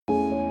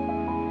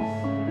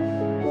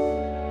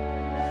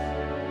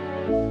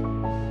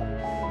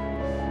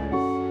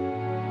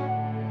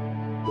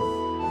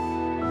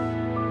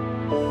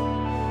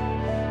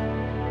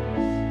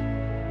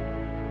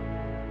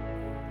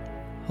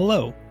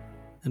Hello,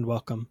 and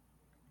welcome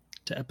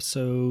to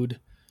episode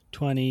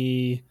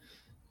 20,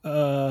 8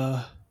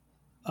 of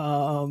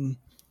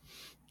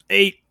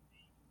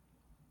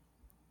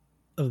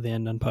the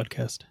Undone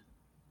Podcast.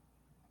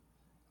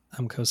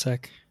 I'm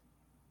Kosaq.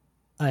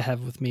 I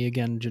have with me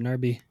again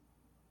Dranarbi.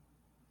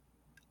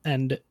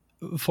 And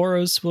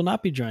Foros will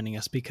not be joining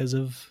us because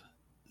of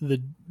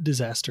the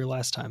disaster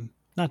last time.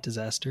 Not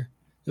disaster.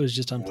 It was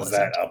just unpleasant. Was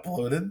that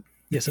uploaded?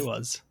 Yes, it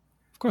was.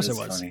 Of course it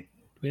was. Funny.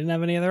 We didn't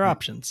have any other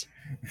options.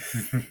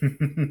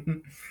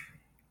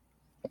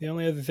 The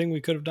only other thing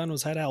we could have done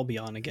was had Albie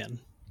on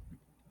again.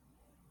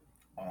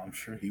 Well, I'm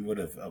sure he would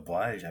have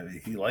obliged. I mean,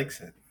 he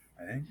likes it,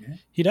 I think. Yeah.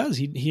 He does.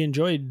 He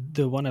enjoyed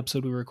the one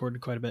episode we recorded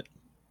quite a bit.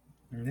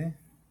 Yeah.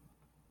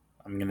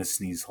 I'm going to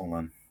sneeze. Hold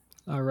on.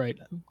 All right.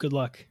 Good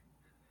luck.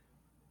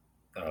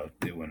 Oh,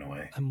 it went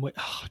away.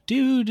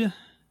 Dude,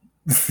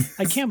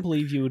 I can't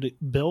believe you would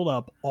build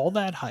up all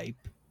that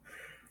hype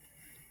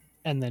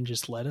and then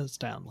just let us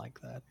down like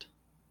that.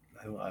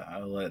 I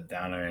let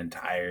down our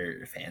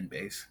entire fan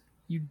base.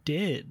 You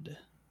did.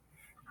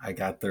 I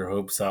got their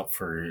hopes up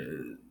for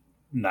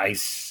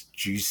nice,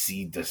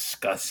 juicy,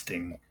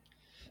 disgusting,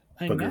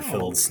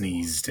 booger-filled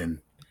sneezed, and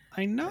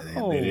I know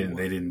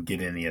they didn't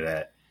get any of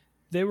that.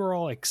 They were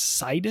all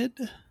excited,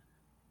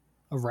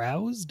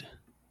 aroused,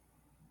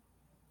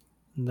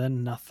 and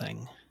then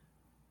nothing.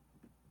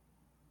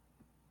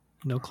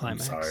 No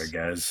climax. I'm sorry,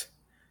 guys.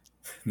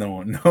 No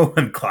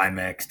one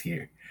climaxed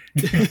here.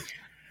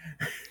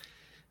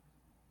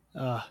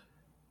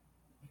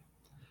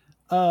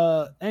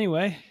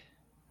 Anyway,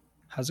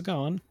 how's it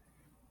going?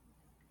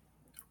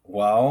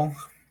 Well,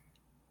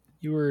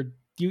 you were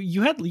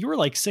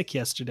like sick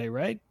yesterday,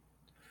 right?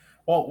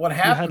 Well, what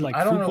happened? You had, like,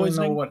 I don't food really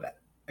poisoning? know what.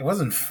 It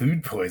wasn't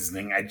food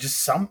poisoning. I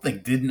just something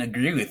didn't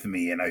agree with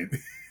me, and I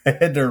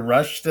had to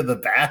rush to the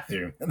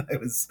bathroom, and I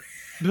was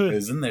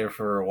in there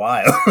for a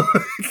while.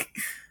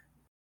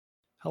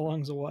 How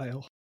long's a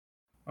while?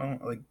 Oh,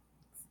 like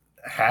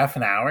half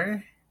an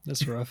hour.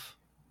 That's rough.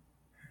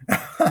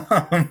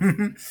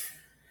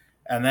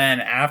 And then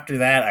after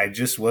that, I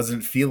just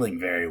wasn't feeling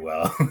very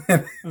well.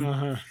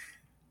 Uh-huh.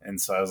 And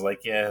so I was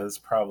like, yeah, this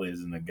probably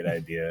isn't a good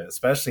idea,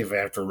 especially if I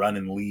have to run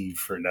and leave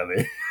for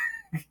another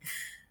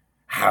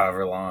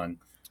however long.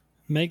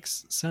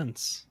 Makes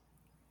sense.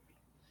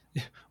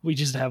 We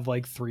just have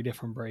like 3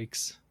 different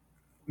breaks.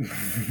 I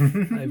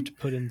have to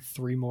put in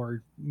 3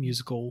 more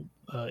musical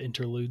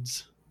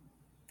interludes.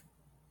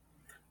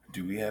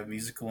 Do we have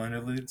musical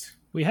interludes?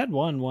 We had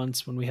one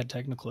once when we had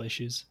technical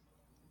issues.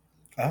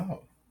 Oh.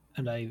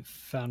 And I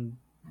found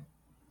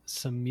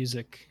some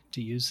music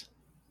to use.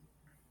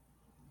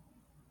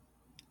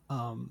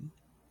 And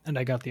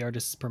I got the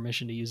artist's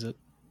permission to use it.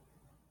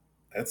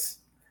 That's...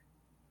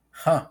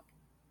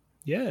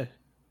 Yeah.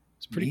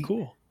 It's pretty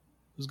cool.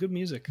 It was good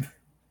music.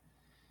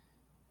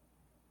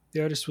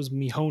 The artist was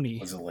Mihoni.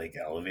 Was it like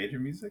elevator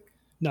music?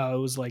 No, it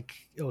was like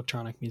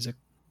electronic music.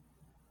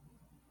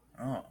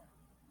 Oh.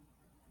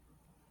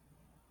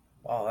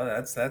 Wow,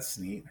 that's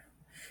neat.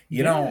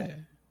 You know,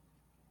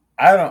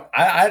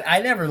 I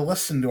never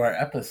listened to our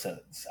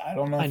episodes. I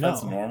don't know if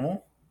that's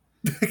normal.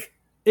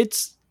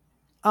 It's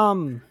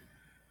I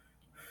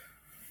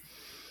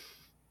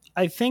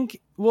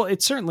think, well,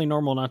 it's certainly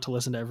normal not to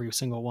listen to every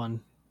single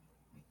one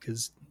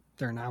because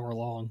they're an hour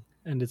long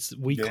and it's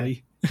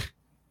weekly.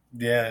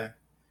 Yeah.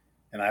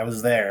 And I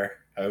was there.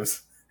 I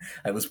was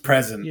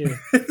present. Yeah.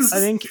 I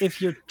think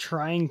if you're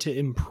trying to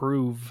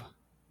improve,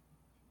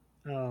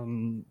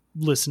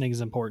 listening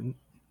is important.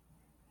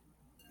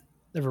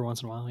 Every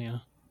once in a while, yeah.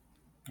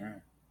 All right.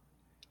 I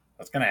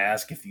was going to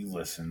ask if you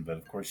listen, but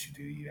of course you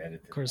do. You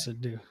edit it. Of course I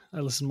do. I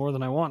listen more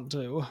than I want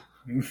to.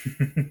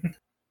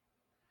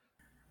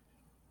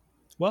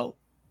 Well,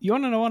 you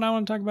want to know what I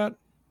want to talk about?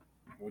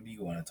 What do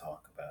you want to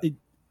talk about?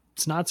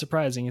 It's not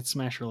surprising. It's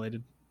Smash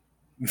related.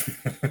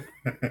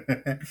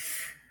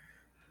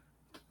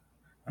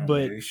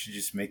 But we should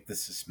just make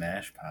this a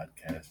Smash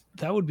podcast.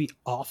 That would be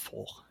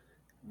awful.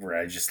 Where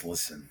I just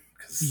listen.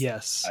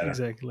 Yes,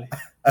 exactly.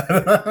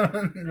 I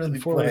don't really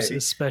Forrest play.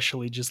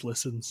 especially just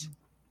listens.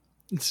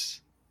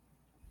 It's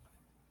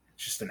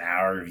just an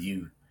hour of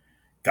you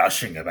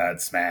gushing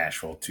about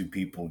Smash while 2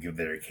 people give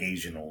their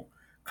occasional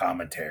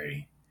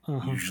commentary.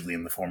 Uh-huh. Usually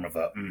in the form of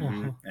a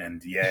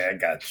and yeah, I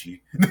got you.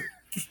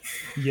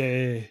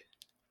 Yeah.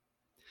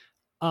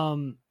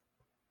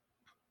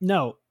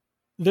 No.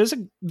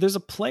 There's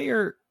a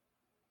player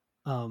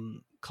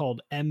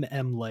called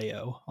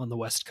Leo on the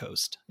West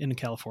Coast in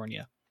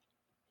California.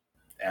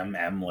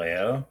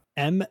 Leo?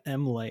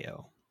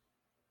 Leo.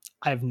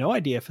 I have no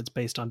idea if it's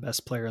based on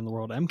Best Player in the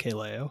World, MK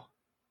Leo.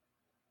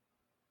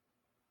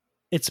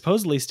 It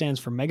supposedly stands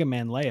for Mega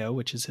Man Leo,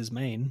 which is his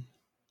main.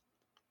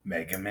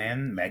 Megan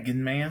Man?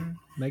 Megan Man?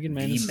 Megan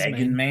Man the is his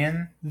Megan main.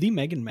 Man? The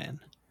Megan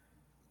Man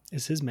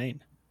is his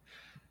main.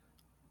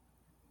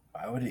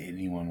 Why would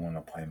anyone want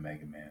to play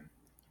Mega Man?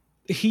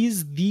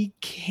 He's the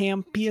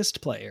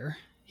campiest player.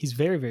 He's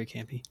very, very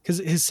campy. Because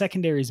his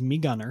secondary is Me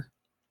Gunner.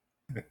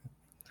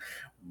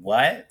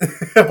 What?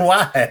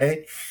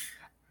 Why?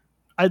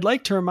 I'd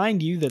like to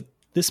remind you that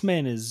This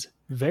man is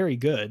very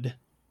good.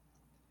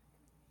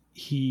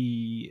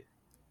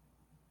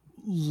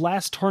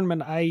 Last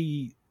tournament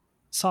I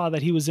saw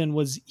that he was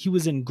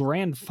in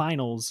grand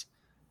finals,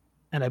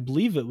 and I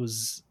believe it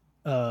was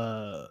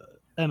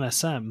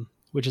MSM,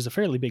 which is a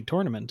fairly big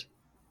tournament.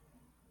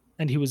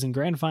 And he was in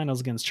grand finals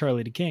against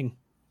Charlie the King,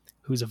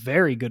 who's a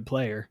very good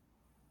player.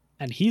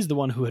 And he's the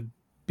one who had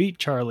beat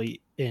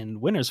Charlie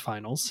in winners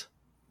finals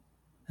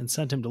and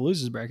sent him to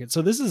losers bracket.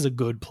 So this is a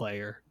good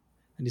player.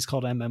 And he's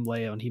called MM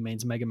Leo, and he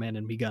mains Mega Man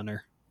and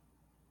Gunner.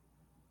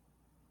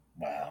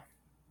 Wow.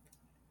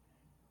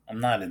 I'm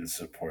not in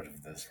support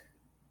of this.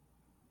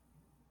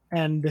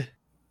 And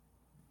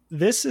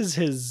this is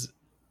his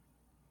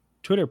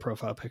Twitter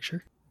profile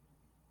picture.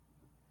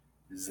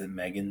 Is it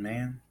Megan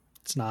Man?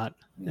 It's not.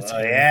 It's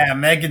him. Yeah,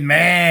 Megan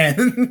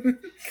Man.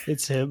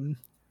 It's him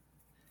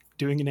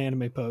doing an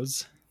anime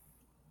pose.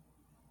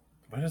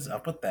 What is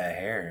up with that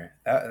hair?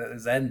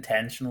 Is that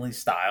intentionally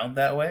styled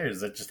that way, or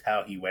is that just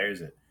how he wears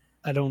it?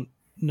 I don't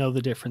know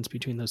the difference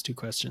between those two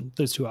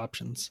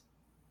options.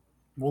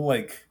 Well,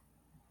 like,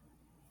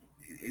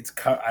 it's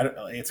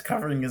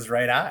covering his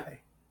right eye.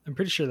 I'm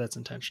pretty sure that's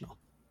intentional.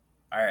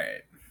 All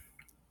right.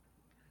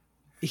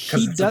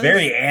 Because it's a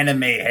very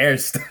anime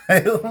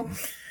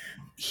hairstyle.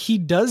 He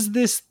does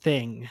this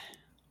thing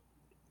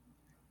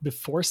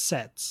before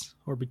sets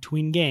or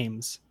between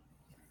games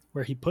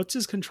where he puts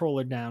his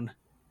controller down,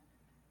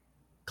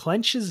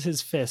 clenches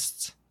his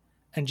fists,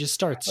 and just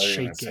starts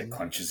shaking.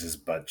 Clenches his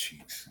butt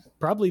cheeks.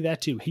 Probably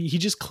that too. He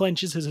just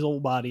clenches his whole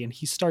body and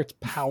he starts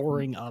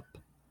powering up.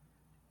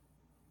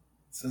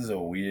 This is a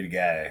weird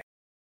guy.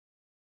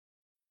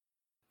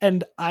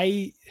 And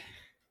give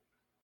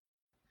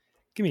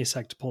me a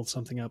sec to pull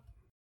something up.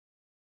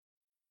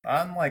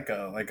 On like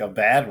a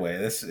bad way.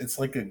 It's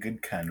like a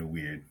good kind of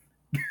weird.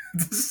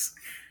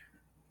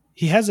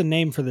 He has a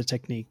name for the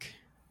technique.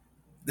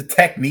 The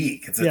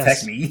technique. It's a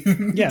technique.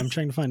 Yeah, I'm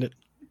trying to find it.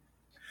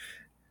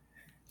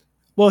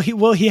 Well,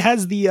 he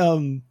has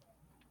the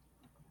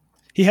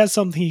he has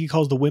something he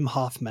calls the Wim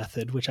Hof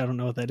method, which I don't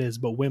know what that is,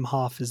 but Wim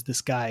Hof is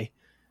this guy.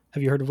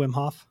 Have you heard of Wim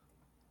Hof?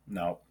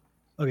 No.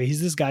 Okay,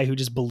 he's this guy who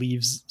just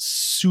believes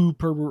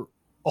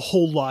a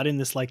whole lot in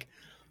this like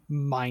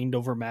mind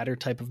over matter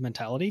type of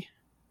mentality,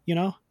 you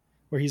know,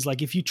 where he's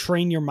like, if you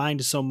train your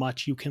mind so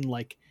much, you can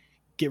like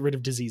get rid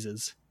of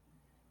diseases.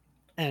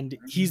 And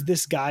he's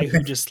this guy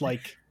who just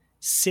like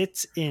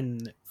sits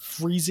in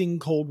freezing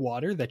cold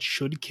water that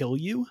should kill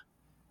you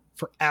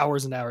for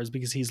hours and hours,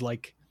 because he's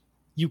like,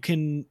 you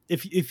can,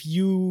 if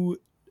you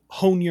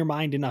hone your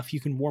mind enough, you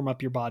can warm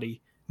up your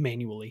body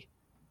manually.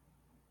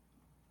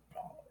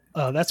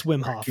 That's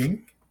Wim Hof.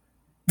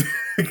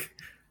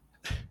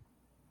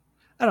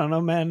 I don't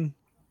know, man.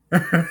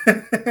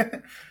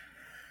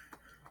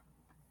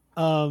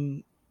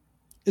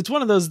 It's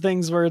one of those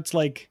things where it's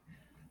like,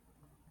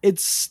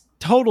 it's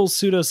total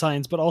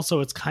pseudoscience, but also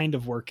it's kind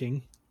of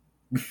working.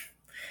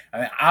 I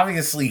mean,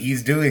 obviously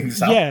he's doing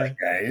something,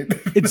 right?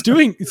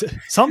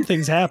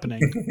 Something's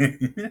happening.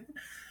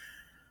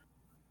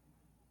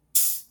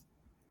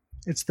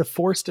 It's the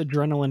forced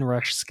adrenaline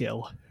rush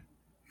skill.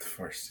 The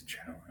forced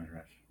adrenaline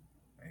rush.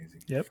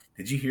 Amazing. Yep.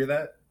 Did you hear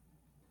that?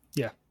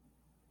 Yeah.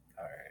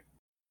 All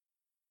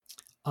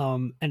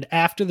right. And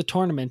after the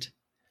tournament,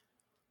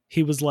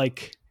 he was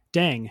like,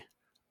 dang,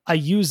 I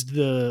used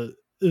the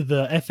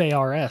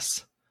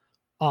FARS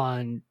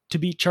to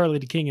beat Charlie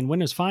the King in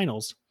winners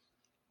finals.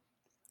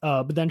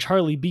 But then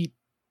Charlie beat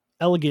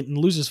Elegant in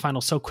losers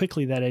finals so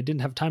quickly that I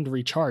didn't have time to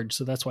recharge.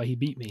 So that's why he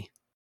beat me.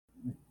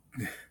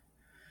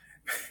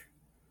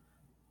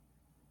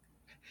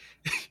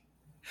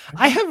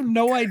 I have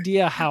no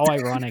idea how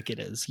ironic it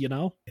is, you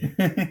know?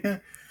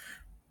 You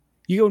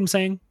get what I'm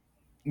saying?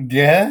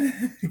 Yeah.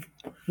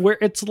 Where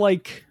it's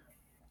like,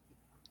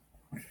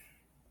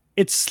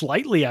 it's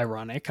slightly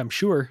ironic, I'm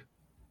sure,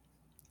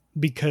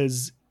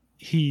 because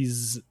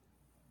he's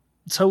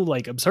so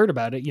like absurd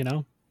about it, you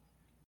know?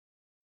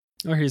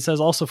 Or he says,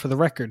 also for the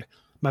record,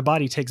 my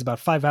body takes about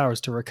 5 hours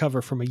to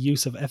recover from a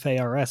use of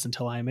FARS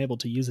until I am able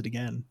to use it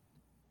again.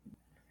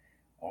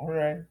 All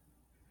right.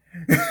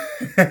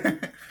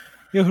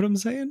 You know what I'm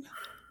saying?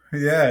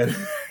 Yeah.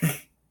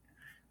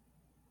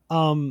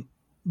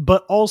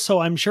 But also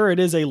I'm sure it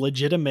is a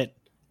legitimate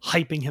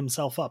hyping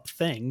himself up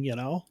thing, you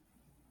know?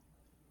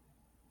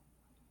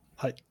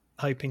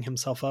 Hyping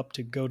himself up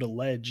to go to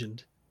ledge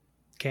and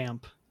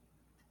camp.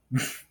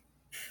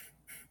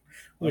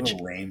 What a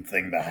lame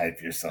thing to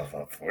hype yourself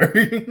up for.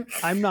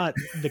 I'm not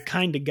the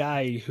kind of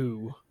guy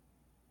who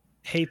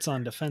hates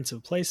on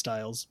defensive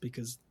playstyles,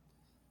 because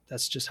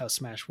that's just how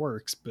Smash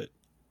works, but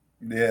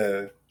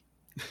yeah,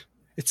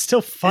 it's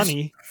still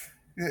funny.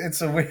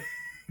 It's a weird,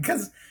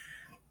 because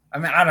I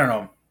mean, I don't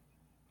know,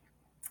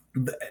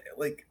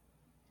 like,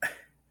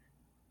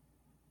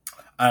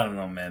 I don't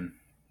know, man.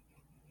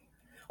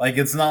 Like,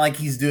 it's not like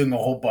he's doing a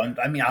whole bunch.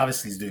 I mean,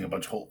 obviously he's doing a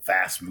bunch of whole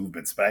fast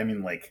movements, but I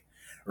mean, like,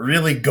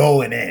 really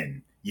going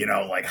in, you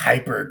know, like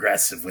hyper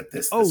aggressive with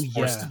this forced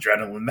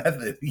adrenaline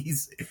method.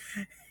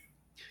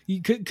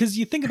 Because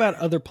you think about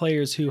other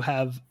players who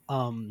have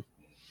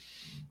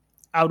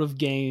out of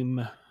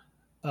game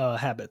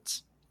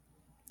habits.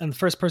 And the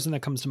first person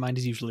that comes to mind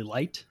is usually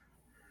Light,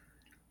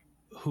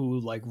 who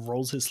like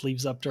rolls his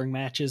sleeves up during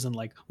matches, and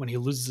like when he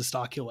loses a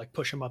stock, he'll like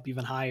push him up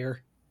even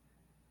higher.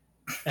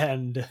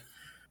 And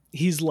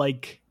he's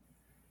like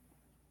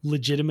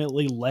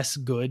legitimately less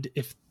good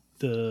if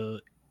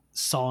the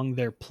song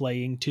they're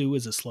playing to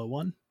is a slow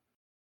one.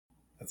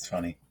 That's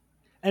funny.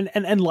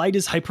 And Light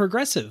is hyper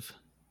aggressive,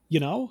 you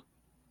know?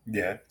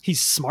 Yeah. He's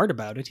smart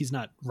about it. He's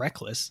not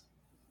reckless.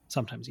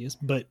 Sometimes he is,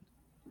 but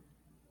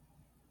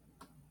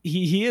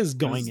he is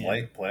going in.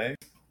 Light play?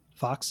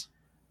 Fox.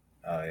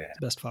 Oh yeah. It's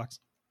best Fox.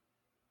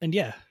 And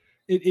yeah,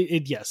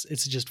 yes,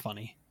 it's just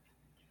funny.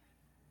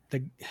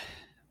 The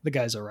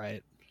guy's a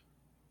riot.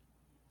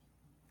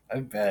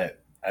 I bet.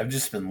 I've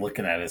just been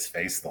looking at his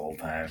face the whole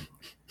time.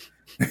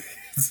 I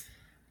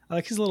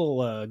like his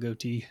little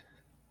goatee.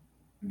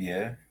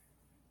 Yeah.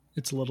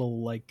 It's a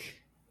little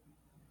like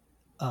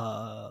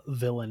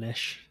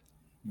villainish.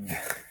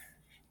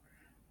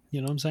 You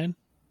know what I'm saying?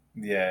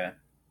 Yeah.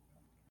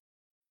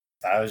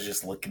 I was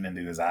just looking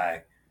into his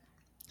eye.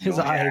 His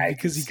eye,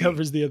 because he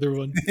covers the other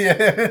one.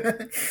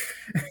 Yeah.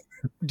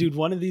 Dude,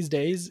 one of these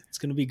days it's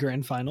gonna be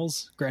grand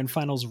finals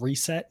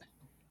reset,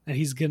 and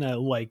he's gonna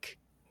like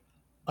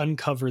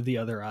uncover the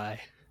other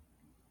eye.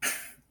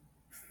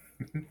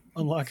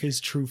 Unlock his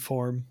true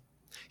form.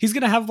 He's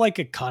gonna have like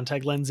a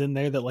contact lens in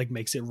there that like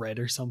makes it red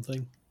or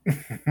something.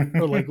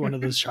 Or like one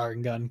of those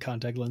Sharingan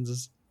contact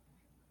lenses.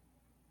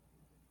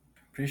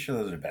 Pretty sure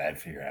those are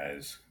bad for your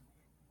eyes.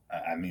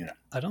 I mean,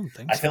 I don't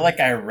think I so. feel like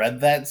I read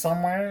that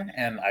somewhere,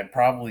 and I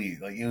probably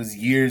like it was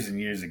years and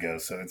years ago,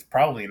 so it's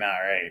probably not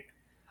right.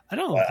 I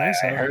don't But think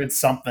so. I heard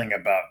something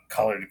about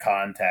colored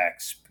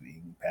contacts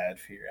being bad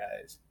for your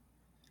eyes.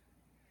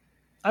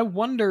 I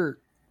wonder.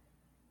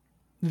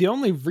 The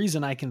only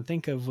reason I can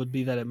think of would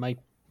be that it might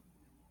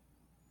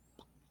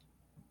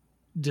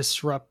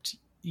disrupt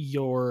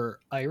your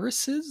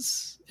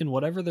irises in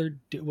whatever they're.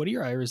 What do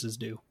your irises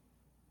do?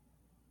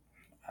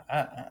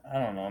 I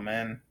don't know,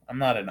 man. I'm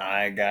not an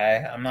eye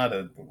guy. I'm not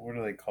a what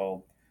are they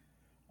called?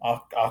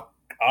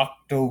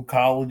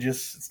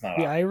 Octocologist. It's not.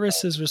 The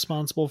iris is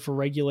responsible for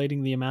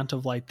regulating the amount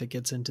of light that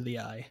gets into the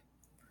eye.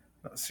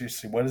 No,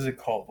 seriously, what is it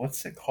called?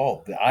 What's it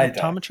called? The eye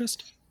Optometrist?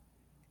 Doctor.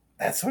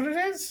 That's what it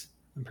is?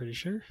 I'm pretty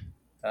sure.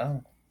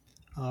 Oh.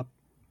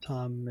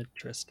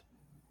 Optometrist.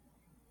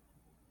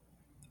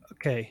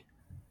 Okay.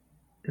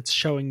 It's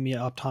showing me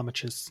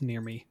optometrists near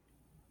me.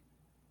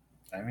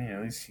 I mean,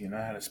 at least you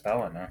know how to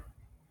spell it now.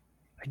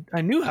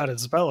 I knew how to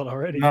spell it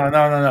already.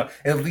 No.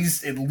 At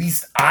least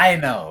I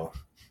know.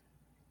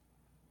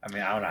 I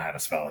mean, I don't know how to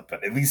spell it,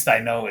 but at least I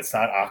know it's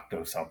not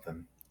octo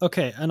something.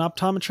 Okay, an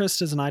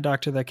optometrist is an eye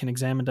doctor that can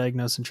examine,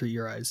 diagnose, and treat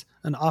your eyes.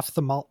 An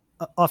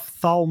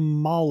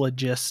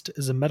ophthalmologist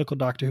is a medical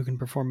doctor who can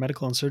perform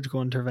medical and surgical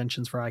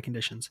interventions for eye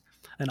conditions.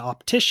 An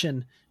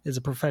optician is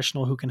a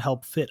professional who can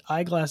help fit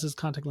eyeglasses,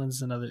 contact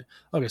lenses, and other.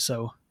 Okay,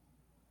 so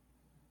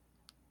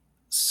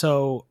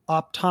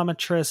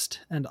optometrist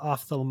and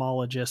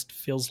ophthalmologist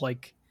feels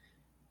like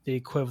the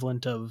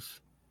equivalent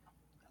of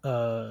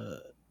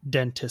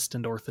dentist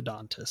and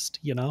orthodontist,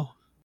 you know?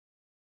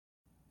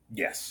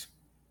 Yes.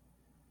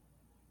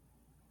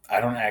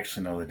 I don't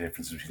actually know the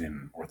difference between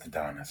an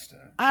orthodontist.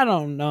 I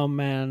don't know,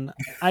 man.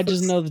 I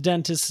just know the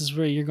dentist is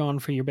where you're going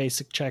for your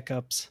basic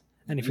checkups.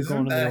 And if you're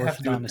going to the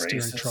orthodontist,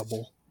 you're in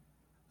trouble.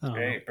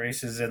 Right?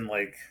 Braces and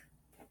like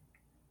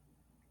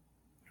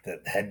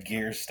the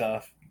headgear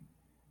stuff.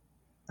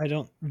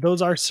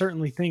 Those are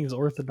certainly things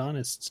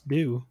orthodontists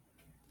do.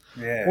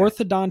 Yeah.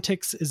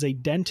 Orthodontics is a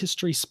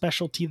dentistry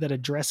specialty that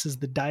addresses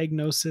the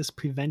diagnosis,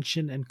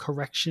 prevention, and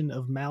correction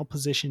of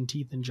malpositioned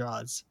teeth and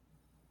jaws.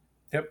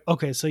 Yep.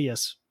 Okay, so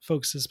yes,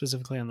 focuses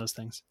specifically on those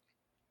things.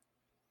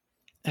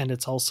 And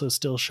it's also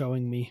still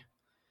showing me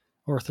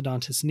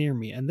orthodontists near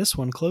me. And this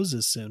one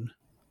closes soon.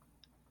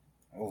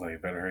 Oh, you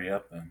better hurry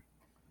up then.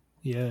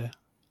 Yeah,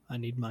 I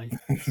need my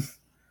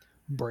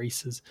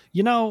braces.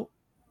 You know,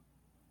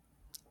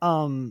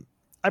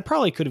 I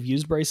probably could have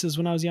used braces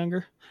when I was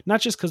younger.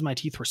 Not just because my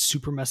teeth were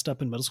super messed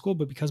up in middle school,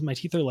 but because my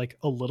teeth are like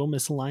a little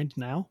misaligned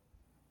now.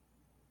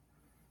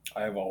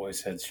 I've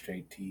always had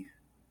straight teeth.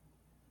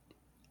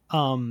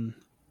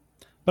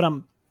 But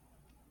I'm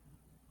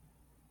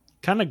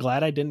kind of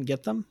glad I didn't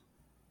get them.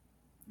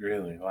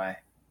 Really? Why?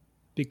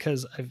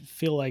 Because I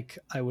feel like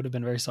I would have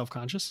been very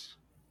self-conscious.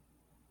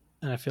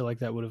 And I feel like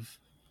that would have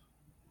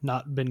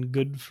not been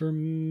good for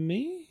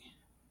me.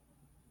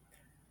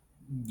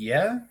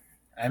 Yeah.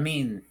 I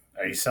mean,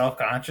 are you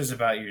self-conscious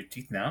about your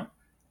teeth now?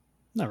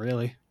 Not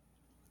really.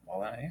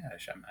 Well, yeah,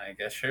 I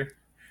guess sure.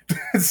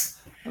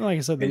 Like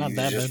I said, they're not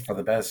that just bad. For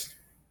the best.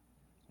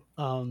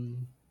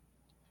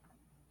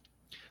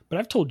 But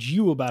I've told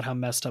you about how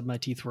messed up my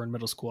teeth were in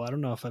middle school. I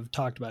don't know if I've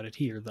talked about it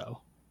here,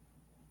 though.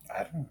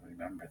 I don't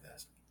remember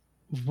this.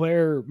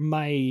 Where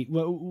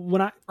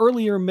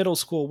earlier in middle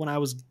school,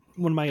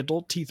 when my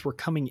adult teeth were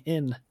coming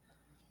in,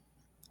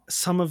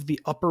 some of the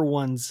upper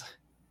ones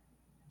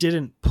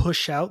didn't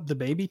push out the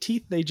baby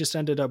teeth. They just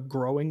ended up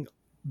growing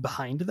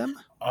behind them.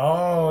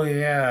 Oh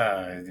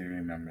yeah, I do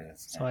remember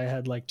this. So I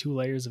had like 2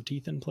 layers of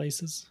teeth in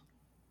places.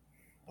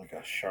 Like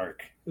a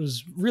shark. It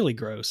was really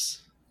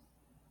gross.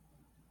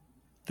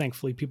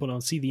 Thankfully, people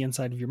don't see the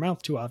inside of your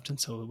mouth too often,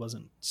 so it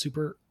wasn't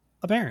super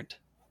apparent.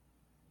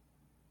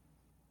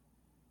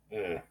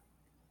 Ugh.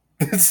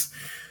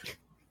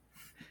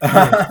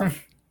 Yeah.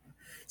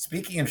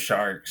 Speaking of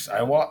sharks,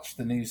 I watched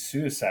the new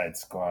Suicide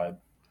Squad.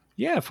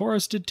 Yeah,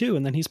 Forrest did too,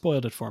 and then he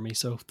spoiled it for me,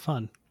 so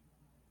fun.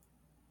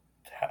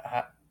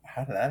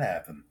 How did that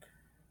happen?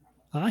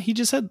 He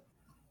just said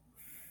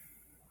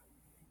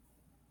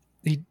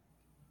he.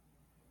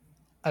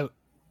 I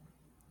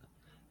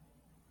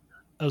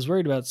was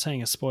worried about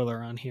saying a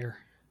spoiler on here.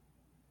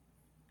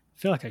 I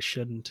feel like I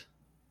shouldn't,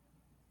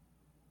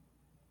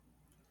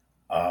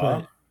 Uh,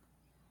 but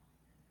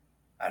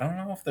I don't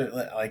know if they're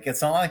like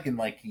it's not like in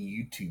like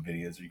YouTube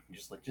videos where you can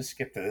just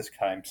skip to this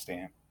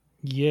timestamp.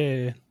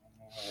 yeah.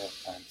 I have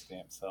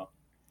timestamp, so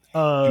do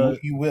Uh,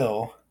 what you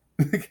will.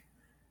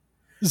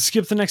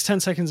 skip the next 10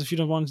 seconds if you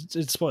don't want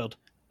it spoiled.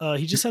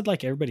 He just said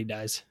like everybody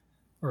dies,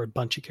 or a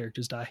bunch of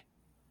characters die.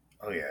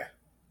 Oh yeah.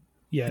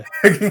 Yeah,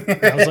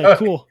 and I was like,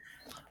 cool.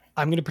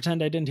 I'm gonna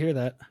pretend I didn't hear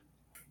that.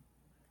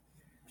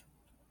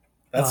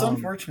 That's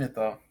unfortunate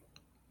though.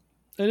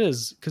 It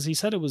is because he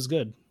said it was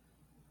good.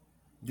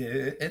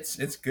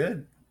 It's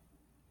good.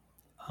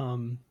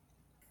 Um,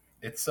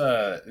 It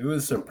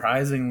was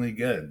surprisingly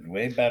good.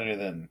 Way better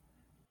than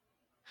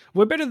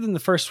way better than the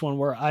first one,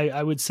 where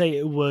I would say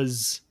it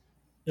was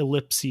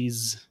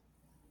ellipses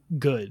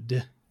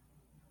good.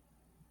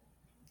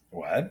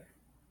 what?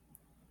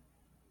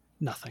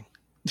 Nothing.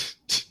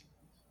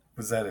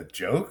 Was that a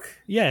joke?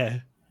 Yeah.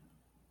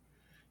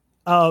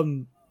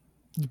 The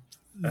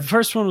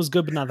first one was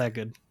good, but not that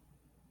good.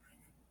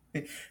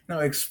 No,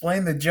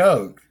 explain the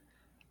joke.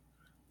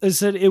 I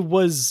said it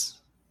was ...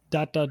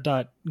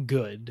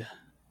 good.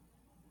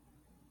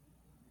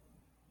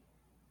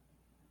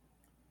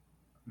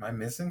 Am I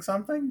missing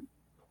something?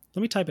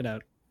 Let me type it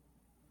out.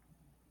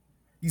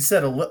 You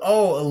said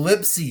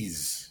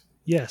ellipses.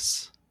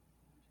 Yes.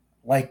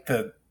 Like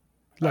the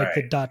Like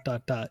the ... right.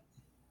 I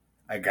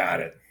I got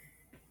it.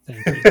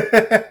 Thank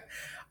you.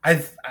 I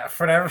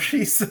for whatever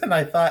reason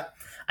I thought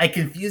I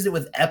confused it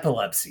with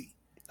epilepsy.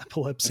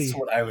 Epilepsy. That's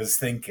what I was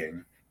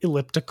thinking.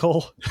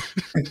 Elliptical.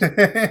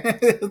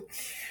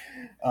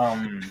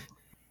 um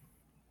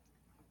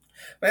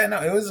but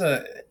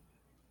no,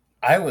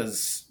 I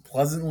was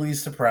pleasantly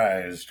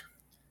surprised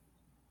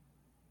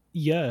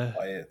Yeah.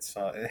 by it.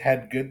 So it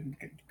had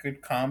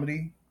good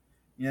comedy,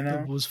 you It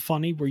know. was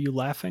funny. Were you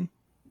laughing?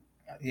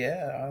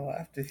 Yeah, I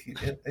laughed.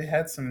 It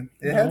had some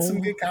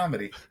No. good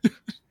comedy.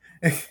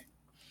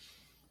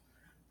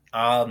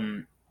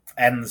 And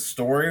the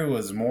story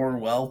was more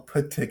well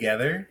put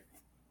together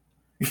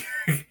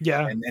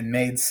Yeah. and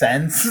made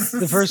sense.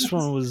 The first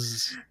one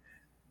was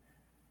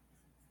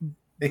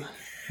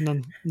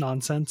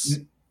nonsense.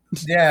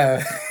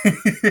 Yeah,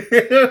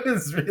 it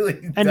was really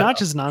And dumb. not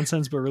just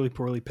nonsense, but really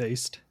poorly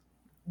paced.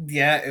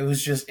 Yeah, it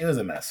was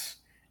a mess.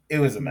 It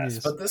was a mess.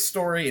 Yes. But this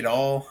story, it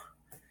all.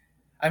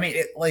 I mean,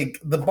 it like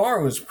the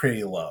bar was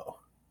pretty low,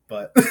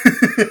 but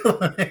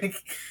like,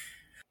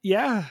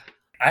 Yeah.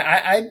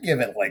 I'd give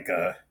it like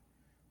a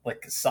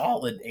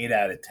solid 8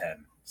 out of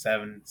 10,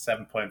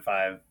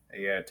 7.5,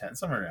 8 out of 10,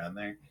 somewhere around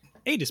there.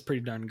 8 is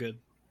pretty darn good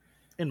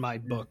in my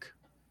book.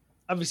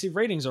 Obviously,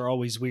 ratings are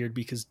always weird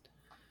because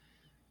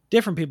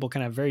different people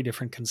can have very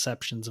different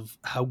conceptions of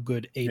how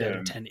good 8 out Yeah.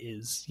 of 10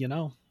 is, you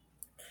know?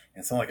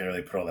 It's not like I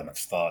really put all that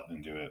much thought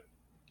into it.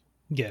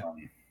 Yeah.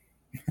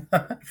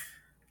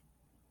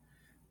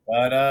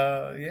 But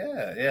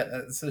yeah,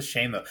 it's a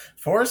shame though.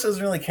 Forrest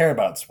doesn't really care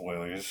about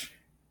spoilers,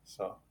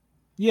 so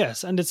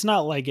Yes, and it's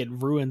not like it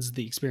ruins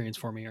the experience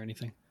for me or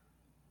anything.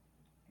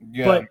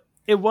 yeah. But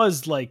it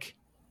was like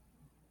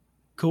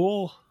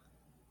cool.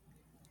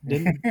 I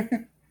didn't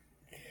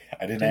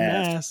Didn't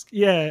ask. ask.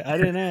 Yeah, I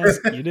didn't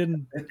ask.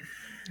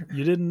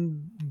 You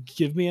didn't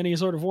give me any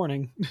sort of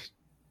warning.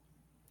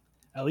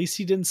 At least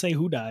he didn't say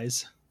who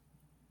dies.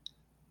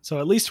 So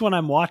at least when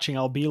I'm watching,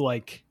 I'll be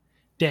like,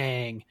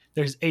 dang,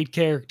 there's 8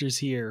 characters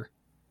here.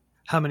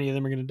 How many of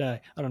them are going to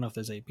die? I don't know if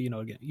there's 8, but you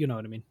know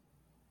what I mean.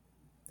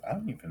 I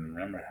don't even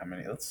remember how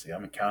many. Let's see. I'm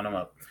gonna count them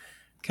up.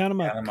 Count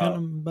them up. Count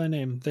them by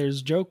name.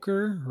 There's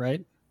Joker,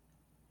 right?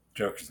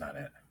 Joker's not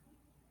it.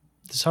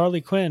 There's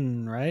Harley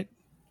Quinn, right?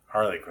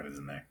 Harley Quinn is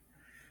in there.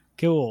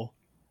 Cool.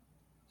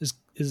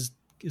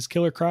 Is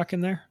Killer Croc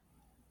in there?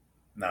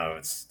 No,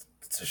 it's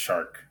a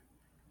shark.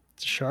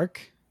 It's a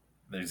shark?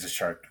 There's a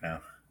shark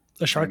now.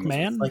 A shark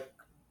man? It's like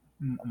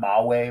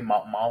Maui.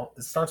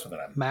 It starts with an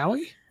M.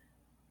 Maui?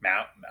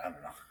 I don't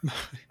know.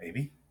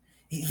 Maybe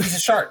he's a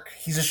shark.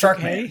 He's a shark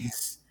Okay. man.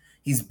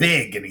 He's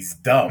big and he's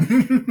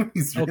dumb.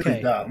 He's really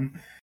Okay. dumb.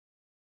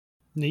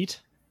 Neat.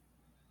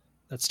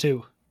 That's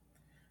 2.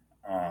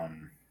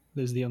 Um,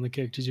 Those are the only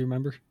characters you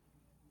remember.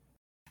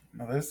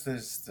 no,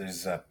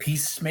 there's a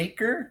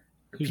peacemaker.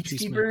 Or Who's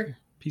peacekeeper.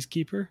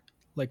 Peacekeeper?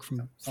 Like from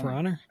For Something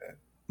Honor?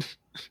 like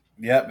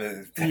Yep.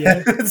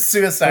 Yeah.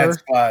 Suicide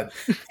Squad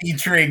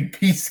featuring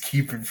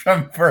Peacekeeper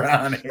from For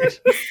Honor.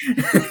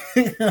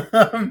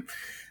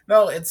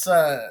 No, it's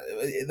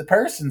the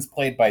person's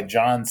played by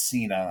John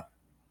Cena.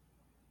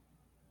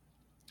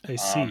 I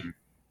see.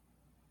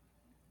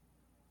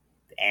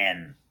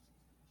 And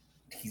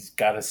he's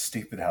got a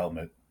stupid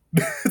helmet.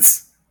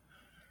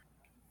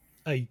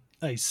 I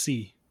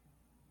see.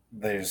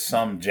 There's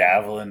some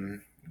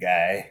javelin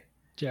guy.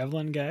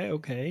 Javelin guy,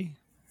 okay.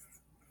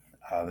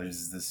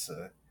 There's this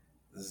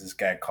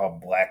guy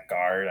called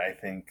Blackguard, I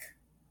think.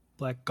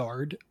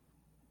 Blackguard.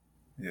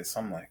 Yeah,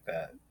 something like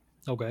that.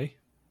 Okay.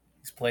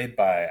 He's played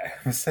by, I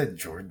almost said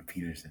Jordan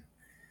Peterson.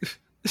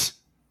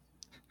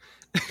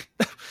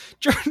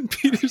 Jordan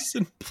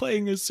Peterson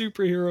playing a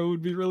superhero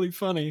would be really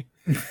funny.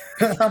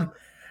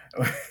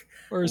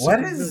 Or a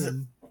what is?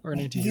 Or an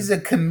anti-hero. He's a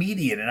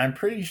comedian, and I'm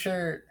pretty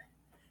sure.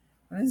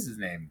 What is his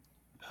name?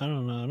 I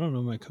don't know. I don't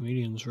know my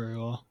comedians very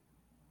well.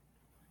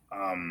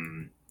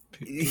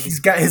 He's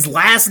got his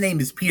last name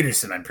is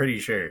Peterson. I'm pretty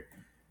sure,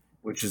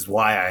 which is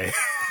why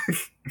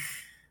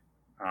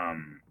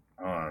I.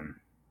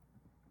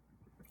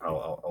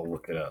 I'll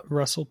look it up.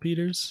 Russell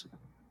Peters.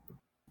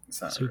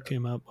 That's who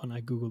came up when I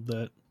googled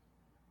that.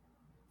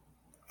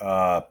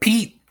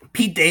 Pete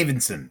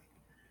Davidson.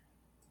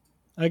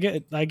 I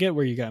get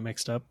where you got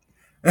mixed up.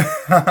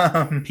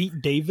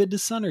 Pete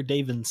Davidson or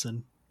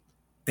Davidson?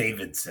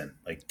 Davidson,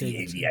 like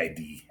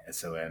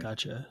Davidson.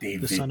 Gotcha.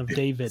 David the son of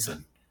David.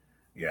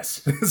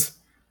 Yes.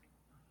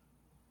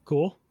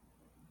 Cool.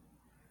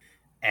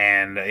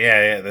 And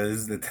yeah, that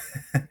is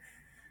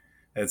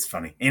that's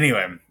funny.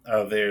 Anyway,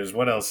 there's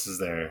what else is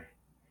there?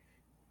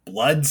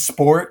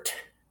 Bloodsport.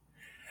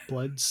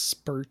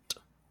 Bloodspurt.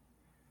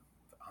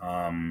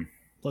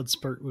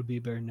 Bloodspurt would be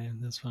a better name.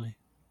 That's funny.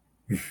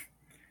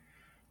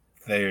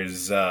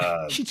 There's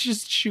he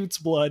just shoots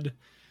blood,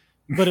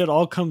 but it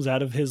all comes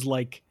out of his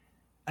like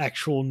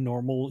actual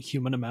normal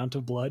human amount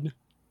of blood.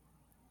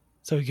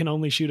 So he can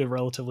only shoot a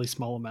relatively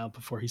small amount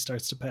before he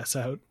starts to pass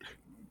out.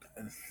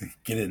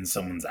 Get it in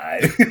someone's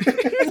eye.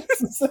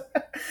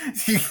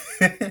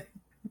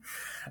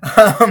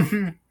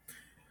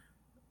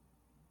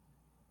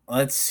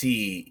 Let's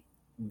see.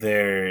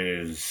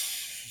 There's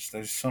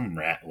some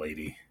rat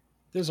lady.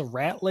 There's a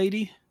rat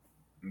lady?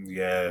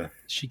 Yeah. Is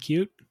she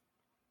cute?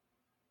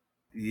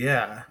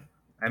 Yeah.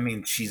 I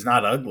mean, she's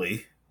not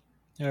ugly.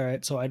 All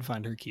right, so I'd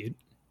find her cute.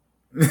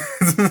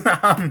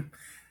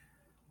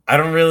 I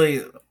don't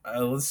really...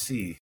 let's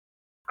see.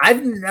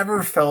 I've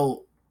never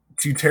felt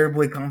too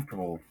terribly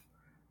comfortable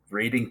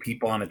rating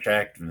people on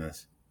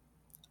attractiveness.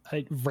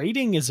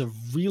 Rating is a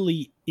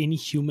really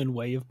inhuman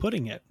way of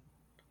putting it.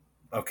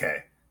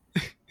 Okay.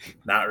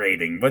 Not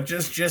rating, but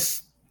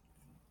just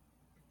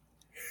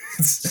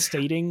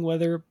stating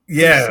whether a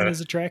person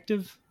is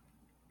attractive.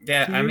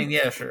 Yeah, I mean,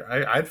 yeah, sure.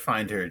 I'd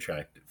find her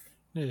attractive.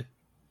 Yeah.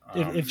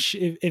 If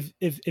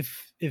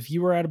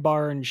you were at a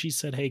bar and she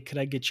said, "Hey, could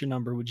I get your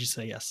number?" Would you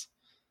say yes?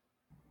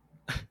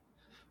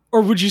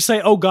 Or would you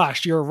say, "Oh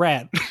gosh, you're a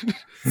rat"?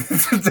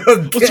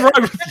 What's wrong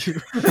with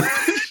you?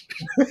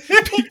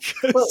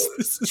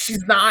 Because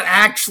she's not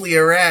actually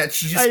a rat.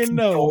 She just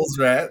controls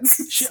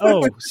rats.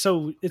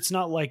 So it's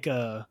not like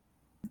a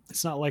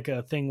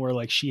thing where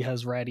like she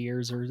has rat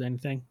ears or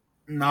anything.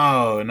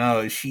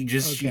 No, she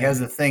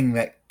has a thing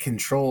that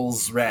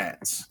controls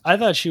rats. I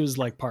thought she was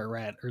like part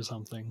rat or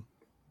something.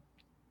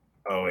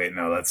 Oh wait,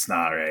 no, that's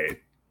not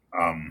right.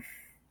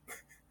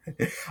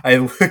 I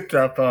looked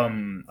up.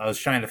 I was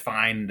trying to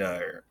find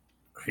her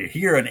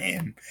hero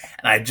name,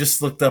 and I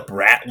just looked up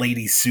 "Rat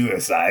Lady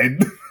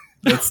Suicide."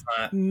 That's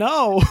not.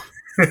 No.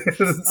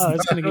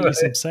 It's going to give you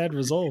some sad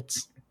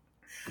results.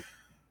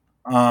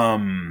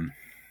 But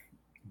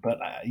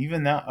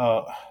even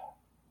now,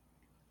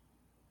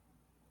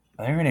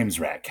 I think her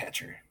name's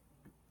Ratcatcher.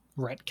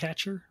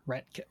 Ratcatcher?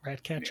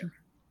 Ratcatcher?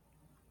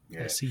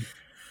 Yeah. I see.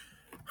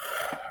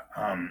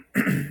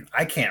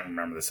 I can't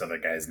remember this other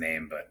guy's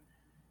name, but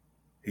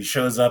he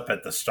shows up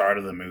at the start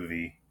of the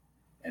movie,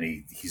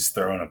 and he's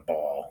throwing a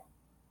ball,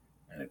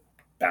 and it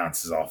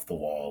bounces off the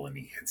wall, and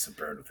he hits a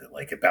bird with it.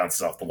 Like, it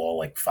bounces off the wall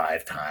like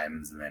 5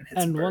 times, and then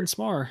hits a bird. And once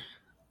more,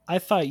 I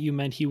thought you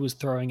meant he was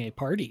throwing a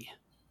party.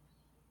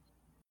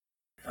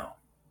 No.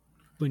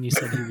 When you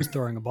said he was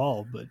throwing a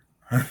ball, but...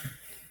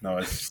 No,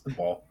 it's just a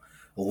ball.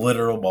 A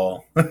literal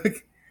ball.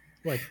 Okay.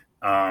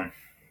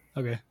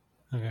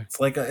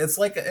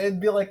 It'd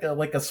be like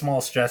a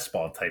small stress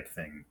ball type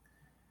thing.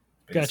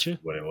 Gotcha.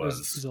 What it was.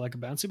 Is it like a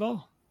bouncy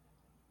ball?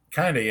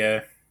 Kind of,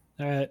 yeah.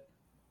 All right.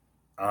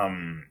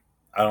 I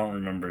don't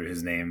remember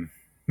his name.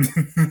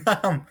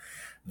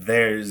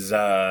 There's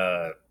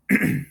I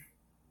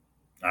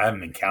haven't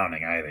been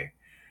counting either.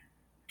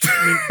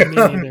 Me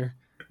neither.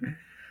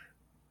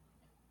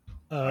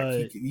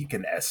 You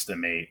can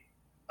estimate.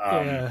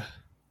 Yeah.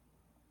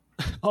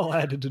 I'll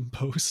add it in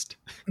post.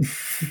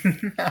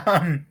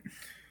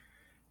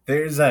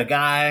 There's a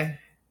guy,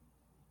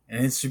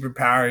 and his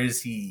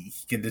superpowers, he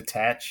can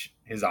detach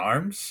his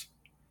arms.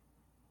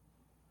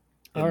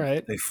 All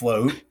right. They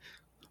float.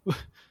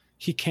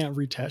 He can't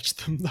retach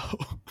them, though.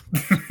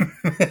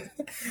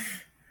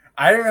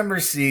 I remember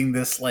seeing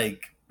this,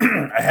 like,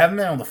 I haven't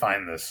been able to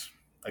find this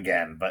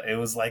again, but it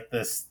was like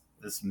this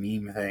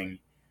meme thing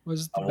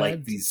Was it the of like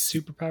bad these,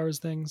 superpowers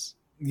things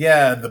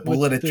yeah, the with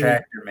bullet the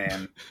attractor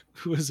man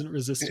who isn't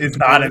resistant is to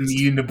not bullets?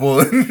 immune to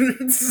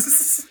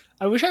bullets.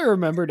 I wish I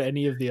remembered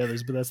any of the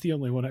others, but that's the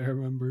only one I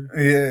remember.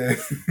 Yeah.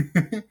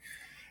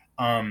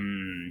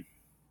 um,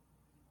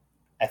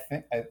 I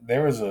think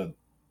there was a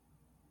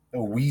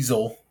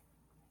weasel,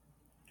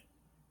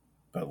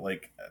 but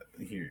like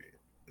here,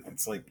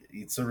 it's like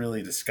it's a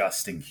really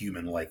disgusting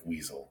human-like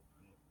weasel,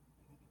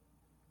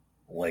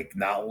 like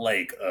not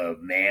like a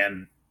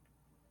man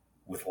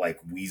with like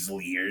weasel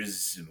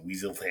ears and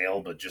weasel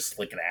tail, but just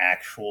like an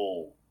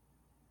actual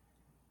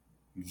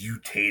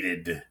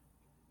mutated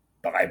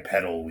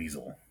bipedal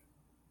weasel.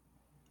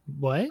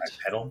 What?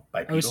 Are we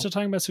Bipedal. still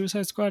talking about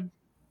Suicide Squad?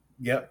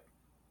 Yep.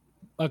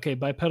 Okay,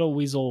 bipedal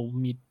weasel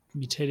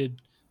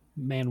mutated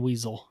man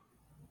weasel.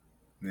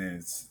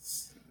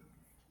 It's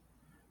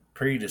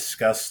pretty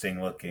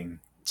disgusting looking.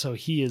 So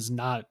he is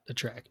not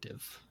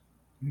attractive.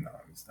 No,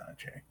 he's not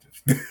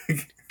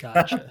attractive.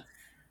 Gotcha.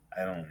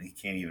 I don't. He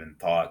can't even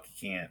talk.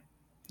 He can't.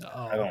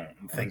 I Oh,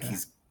 don't think okay.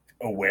 he's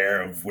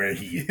aware of where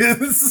he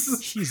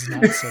is. He's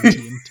not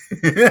sentient.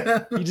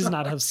 He does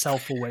not have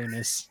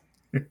self-awareness.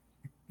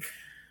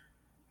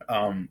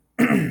 um,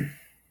 and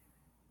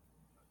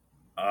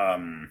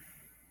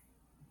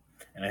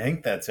I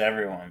think that's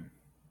everyone.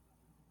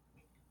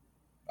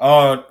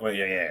 Oh, wait,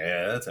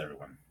 yeah, that's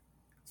everyone.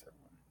 That's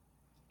everyone.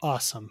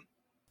 Awesome.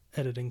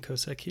 Editing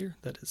Kosaq here.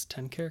 That is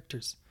 10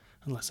 characters.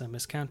 Unless I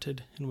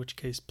miscounted, in which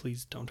case,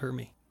 please don't hurt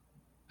me.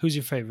 Who's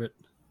your favorite?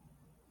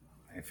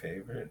 My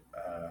favorite.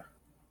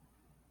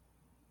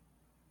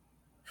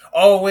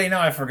 Oh wait, no,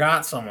 I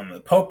forgot someone. The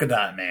Polka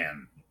Dot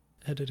Man.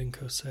 Editing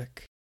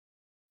Kosaq.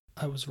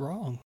 I was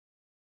wrong.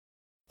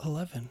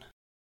 11.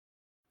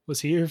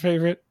 Was he your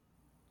favorite?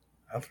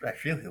 I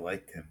really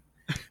liked him.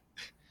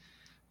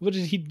 What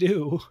did he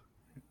do?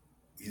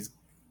 He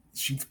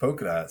shoots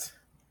polka dots.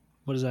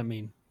 What does that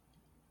mean?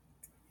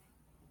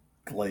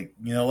 Like,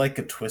 like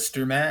a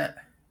twister mat.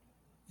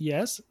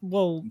 Yes.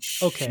 Well,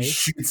 okay. He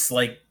shoots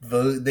like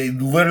they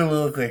literally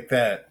look like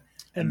that,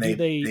 and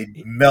they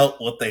melt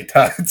what they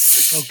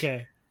touch.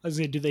 Okay. I was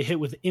gonna, do they hit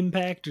with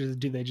impact or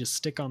do they just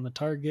stick on the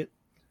target?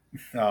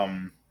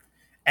 And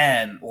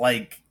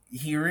like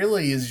he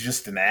really is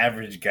just an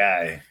average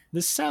guy.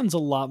 This sounds a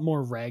lot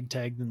more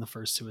ragtag than the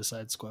first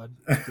Suicide Squad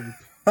group.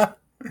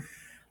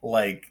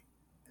 Like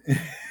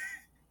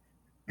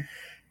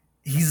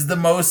he's the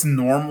most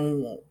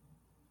normal.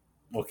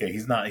 Okay,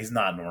 he's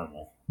not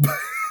normal.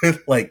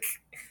 Like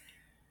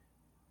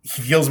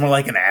he feels more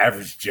like an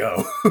average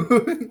Joe.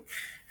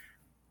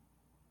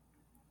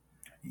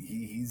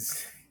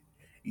 he's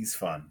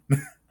fun.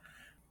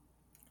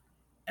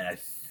 And I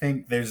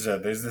think there's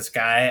this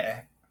guy,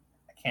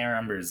 I can't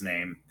remember his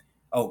name.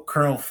 Oh,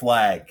 Colonel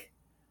Flag.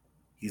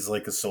 He's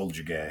like a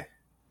soldier guy.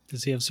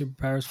 Does he have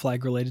superpowers?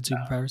 Flag related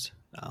superpowers?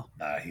 No.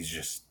 Nah, he's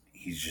just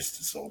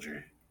a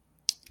soldier.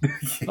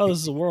 Well, this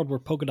is a world where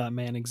Polka Dot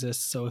Man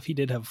exists, so if he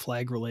did have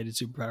flag related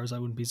superpowers, I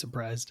wouldn't be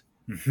surprised.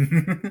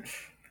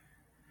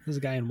 There's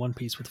a guy in One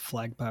Piece with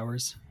flag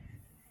powers.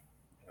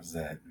 What does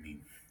that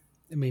mean?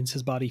 It means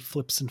his body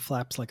flips and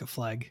flaps like a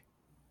flag.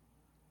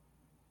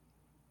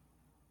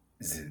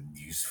 Is it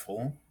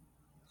useful?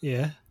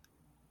 Yeah.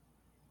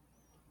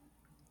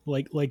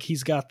 Like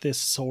he's got this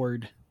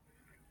sword.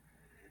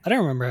 I don't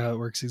remember how it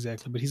works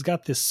exactly, but he's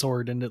got this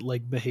sword and it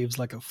like behaves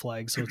like a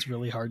flag, so it's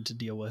really hard to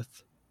deal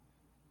with.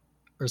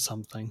 Or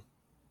something.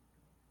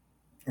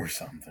 Or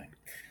something.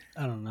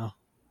 I don't know.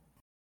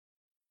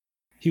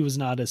 He was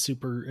not a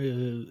super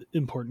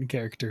important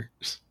character.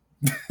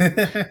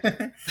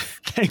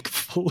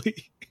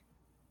 Thankfully.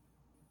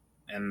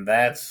 And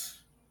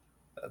that's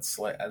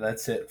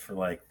it for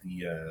like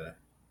the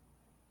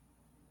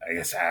I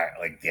guess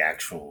like the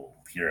actual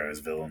heroes,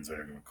 villains,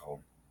 whatever you want to call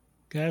them.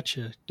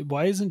 Gotcha.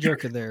 Why isn't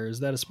Joker there?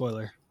 Is that a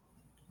spoiler?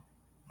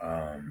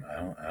 I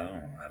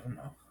don't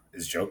know.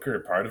 Is Joker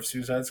a part of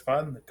Suicide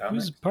Squad in the comics? He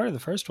was part of the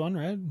first one,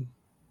 right?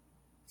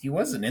 He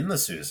wasn't in the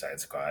Suicide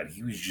Squad.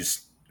 He was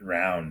just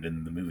around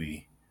in the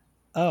movie.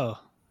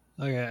 Oh,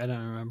 okay. I don't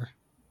remember.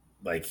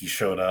 Like he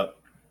showed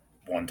up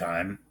one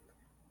time,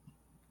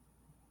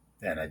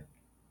 and I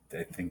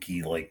think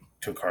he like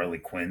took Harley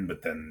Quinn,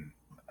 but then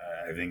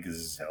I think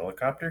his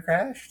helicopter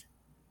crashed.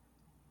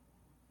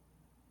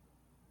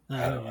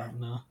 I don't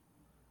know.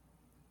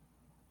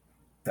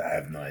 I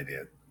have no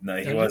idea. No,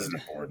 he wasn't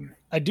important.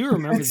 I do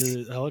remember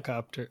the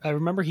helicopter. I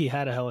remember he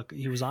had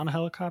he was on a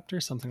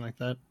helicopter, something like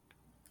that.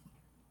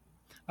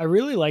 I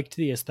really liked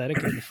the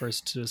aesthetic of the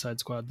first Suicide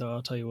Squad, though.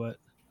 I'll tell you what.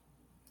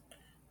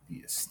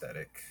 The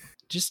aesthetic.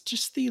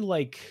 Just the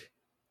like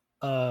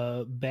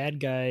bad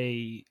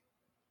guy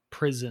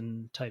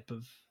prison type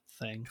of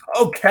thing.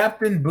 Oh,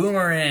 Captain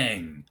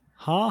Boomerang.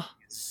 Huh?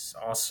 He's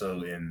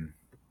also in.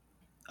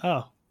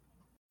 Oh.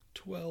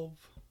 12.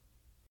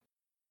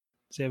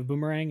 Does he have a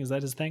boomerang? Is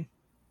that his thing?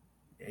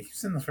 Yeah, he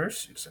was in the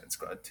first Suicide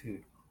Squad too.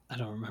 I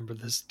don't remember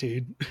this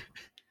dude.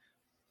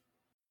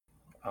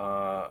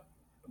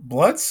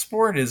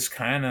 Bloodsport is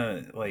kind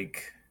of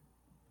like,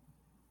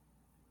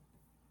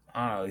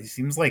 I don't know, he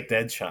seems like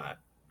Deadshot.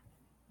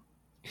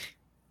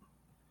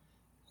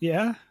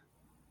 Yeah,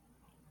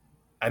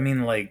 I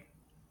mean, like,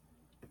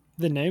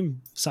 the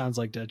name sounds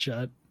like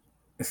Deadshot.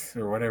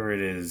 or whatever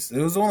it is. It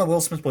was the one that Will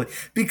Smith played.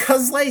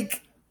 Because,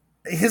 like,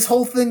 his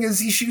whole thing is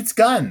he shoots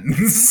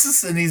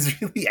guns and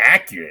he's really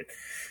accurate.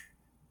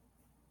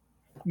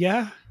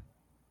 Yeah,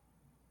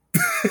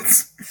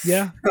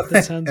 yeah,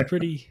 that sounds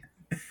pretty.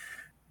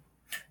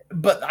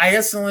 But I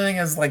guess the only thing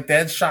is, like,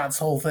 Deadshot's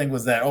whole thing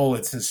was that, oh,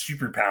 it's his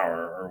superpower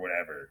or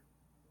whatever.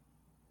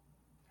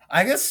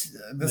 I guess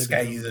this Maybe guy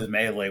I don't uses know.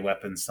 melee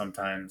weapons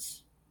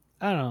sometimes.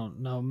 I don't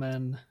know,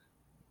 man.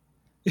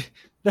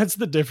 That's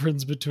the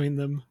difference between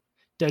them.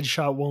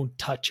 Deadshot won't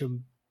touch a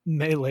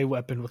melee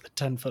weapon with a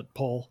 10-foot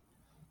pole.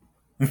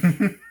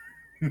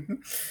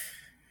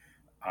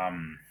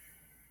 um,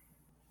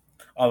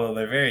 Although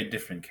they're very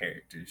different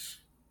characters,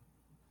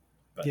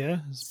 but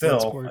Yeah, it's still,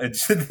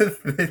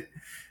 Bloodsport.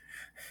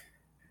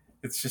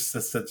 it's just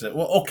such a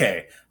well.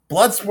 Okay,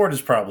 Bloodsport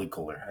is probably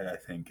cooler. I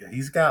think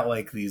he's got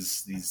like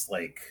these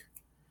like.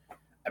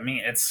 I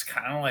mean, it's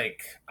kind of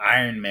like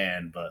Iron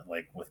Man, but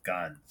like with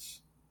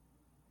guns.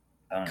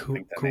 I don't Cool,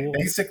 think that cool.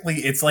 basically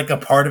it's like a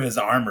part of his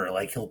armor.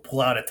 Like he'll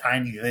pull out a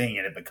tiny thing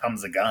and it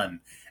becomes a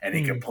gun, and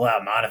he can Mm, pull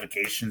out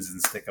modifications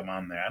and stick them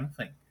on there. I don't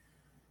think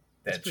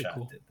that's pretty Deadshot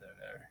cool. did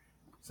that ever.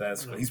 So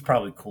that's I don't he's know.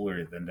 probably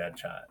cooler than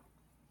Deadshot.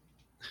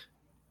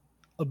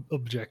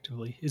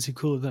 Objectively, is he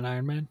cooler than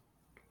Iron Man?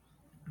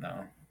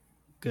 No,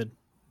 Good.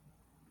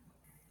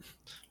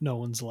 No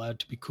one's allowed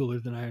to be cooler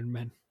than Iron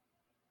Man.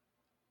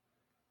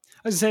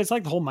 I was gonna say it's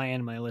like the whole My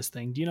Anime List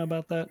thing. Do you know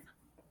about that?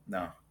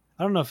 no.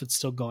 I don't know if it's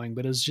still going,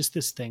 but it was just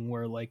this thing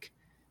where like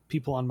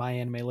people on My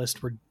Anime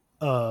List were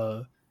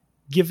uh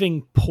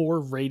giving poor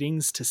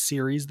ratings to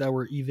series that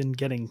were even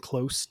getting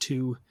close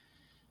to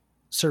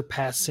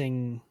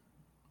surpassing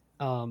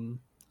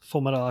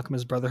Full Metal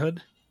Alchemist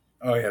Brotherhood.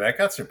 Oh yeah, that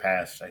got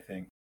surpassed. I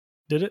think.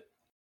 Did it?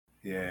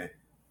 Yeah.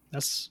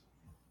 That's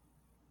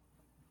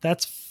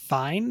that's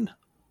fine.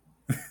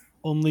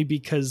 Only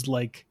because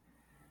like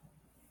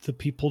the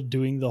people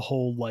doing the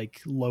whole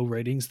like low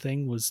ratings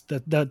thing was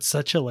that's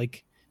such a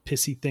like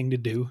pissy thing to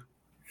do,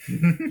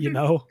 you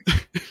know?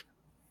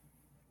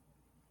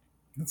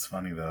 That's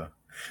funny though.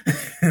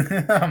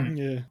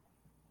 Yeah.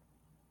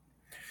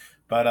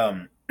 But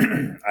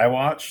I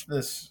watched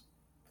this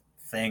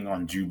thing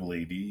on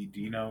Jubilee. Do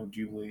you know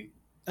Jubilee?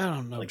 I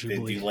don't know Like they do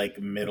Jubilee. like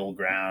middle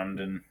ground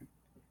and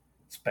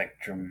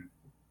spectrum.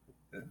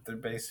 They're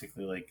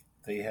basically like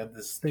they have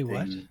this They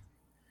what? thing.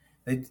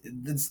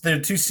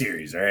 They're two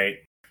series, all right.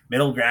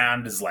 Middle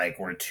ground is like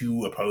where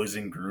two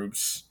opposing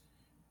groups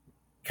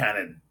kind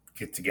of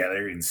get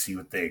together and see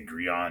what they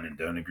agree on and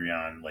don't agree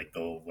on. Like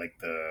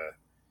the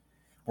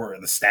where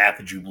the staff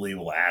of Jubilee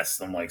will ask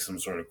them like some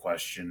sort of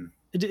question.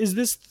 Is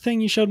this the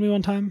thing you showed me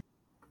one time?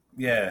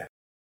 Yeah.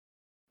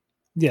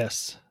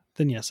 Yes.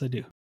 Then yes, I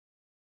do.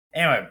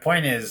 Anyway,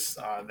 point is,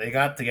 they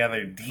got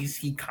together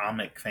DC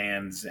comic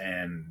fans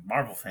and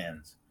Marvel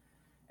fans,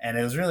 and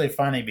it was really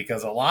funny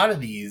because a lot of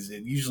these,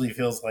 it usually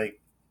feels like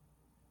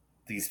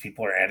these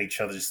people are at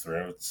each other's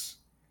throats,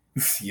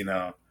 you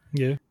know.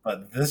 Yeah.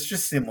 But this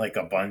just seemed like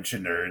a bunch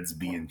of nerds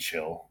being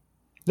chill,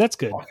 That's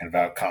good. talking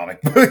about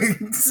comic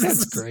books.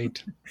 That's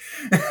great.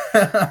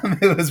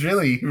 It was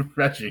really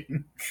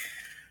refreshing.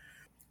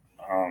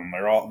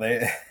 They're all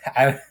they.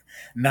 I,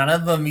 None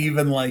of them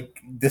even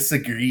like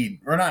disagreed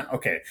or not.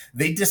 Okay,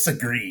 they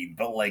disagreed,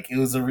 but like it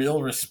was a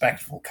real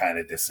respectful kind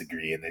of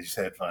disagree, and they just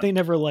had fun. They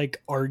never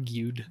like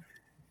argued.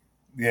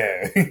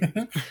 Yeah.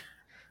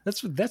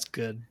 That's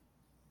good.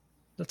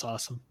 That's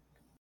awesome.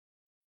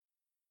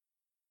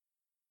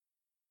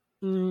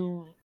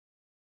 Mm,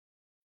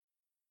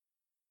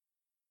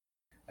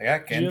 I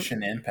got did you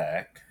Genshin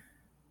Impact.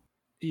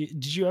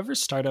 did you ever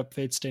start up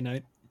Fate Stay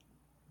Night?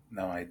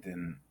 No, I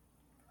didn't.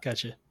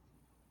 Gotcha.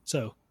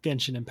 So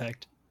Genshin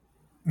Impact.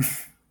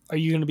 Are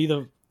you going to be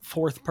the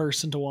fourth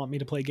person to want me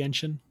to play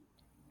Genshin?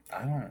 I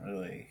don't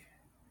really.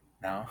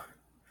 No.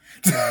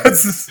 All right.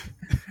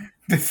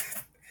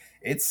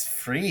 It's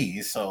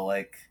free, so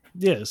like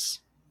Yes.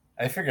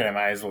 I figured I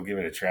might as well give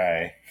it a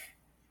try.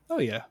 Oh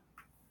yeah.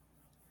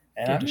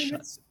 And Give I it a mean,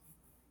 shot.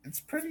 it's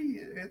pretty.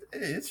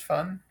 It's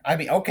fun. I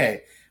mean,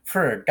 okay,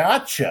 for a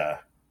gotcha,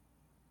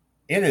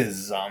 it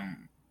is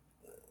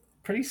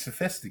pretty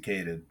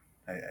sophisticated.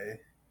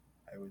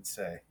 I would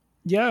say.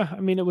 Yeah, I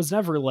mean it was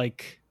never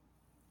like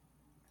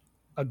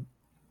a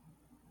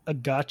a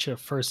gotcha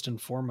first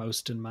and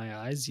foremost in my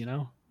eyes, you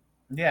know.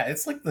 Yeah,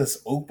 it's like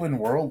this open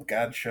world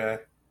gotcha,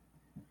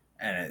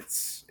 and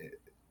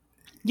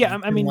Yeah, you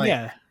I can mean, like.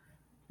 yeah.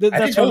 I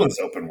That's didn't know what it was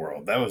open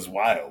world. That was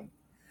wild.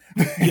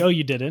 oh,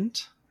 you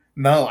didn't?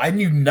 No, I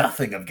knew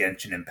nothing of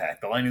Genshin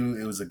Impact. All I knew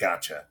it was a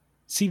gotcha.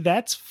 See,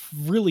 that's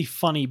really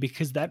funny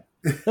because that's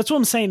what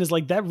I'm saying is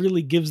like that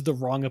really gives the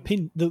wrong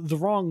opinion, the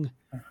wrong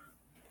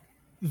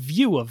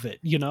view of it,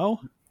 you know?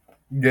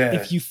 Yeah,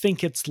 If you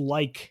think it's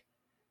like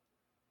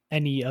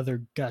any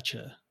other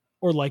gotcha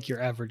or like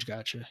your average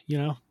gotcha, you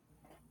know?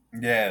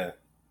 yeah.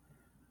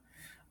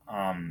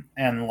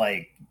 And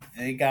like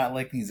they got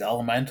like these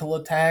elemental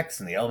attacks,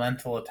 and the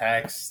elemental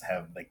attacks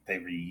have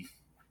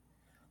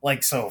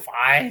like so if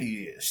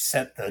I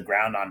set the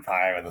ground on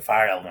fire with a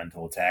fire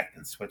elemental attack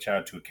and switch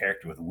out to a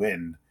character with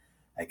wind,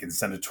 I can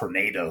send a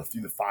tornado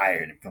through the fire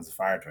and it becomes a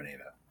fire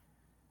tornado.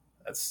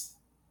 That's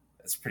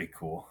pretty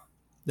cool.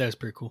 That's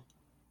pretty cool.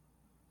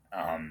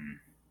 And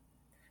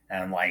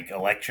like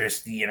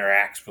electricity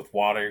interacts with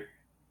water.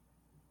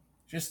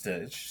 It's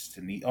just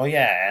a neat. Oh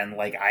yeah, and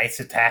like ice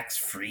attacks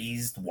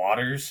freeze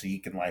water, so you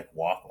can like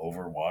walk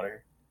over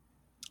water.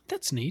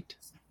 That's neat.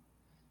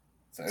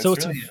 So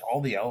it's really just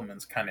all the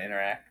elements kind of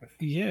interact with.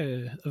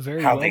 Yeah, a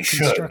very well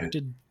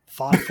constructed,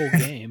 thoughtful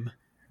game.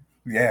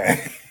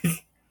 Yeah.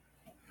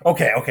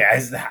 Okay.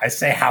 I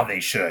say how they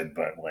should,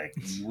 but like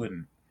you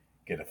wouldn't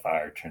get a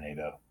fire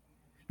tornado.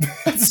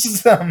 I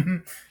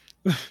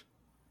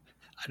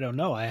don't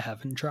know. I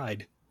haven't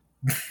tried.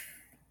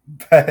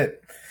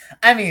 But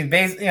I mean,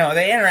 they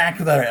interact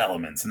with other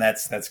elements, and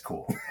that's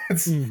cool.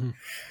 And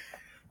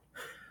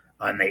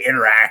they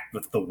interact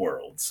with the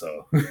world,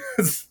 so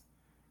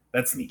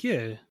that's neat.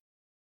 Yeah,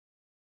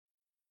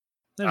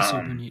 that's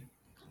super neat.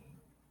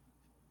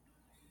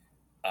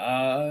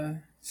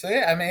 So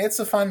yeah, I mean, it's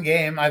a fun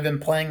game. I've been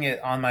playing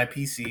it on my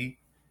PC,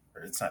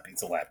 or it's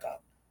a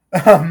laptop. I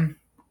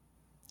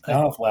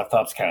don't know if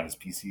laptops count as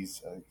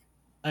PCs.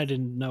 I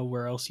didn't know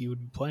where else you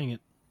would be playing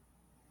it.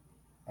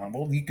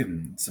 Well,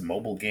 it's a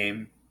mobile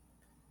game.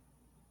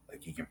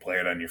 Like, you can play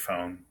it on your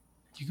phone.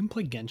 You can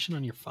play Genshin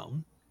on your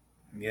phone?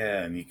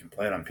 Yeah, and you can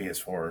play it on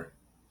PS4.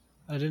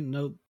 I didn't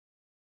know.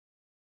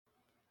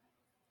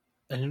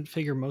 I didn't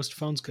figure most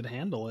phones could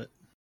handle it.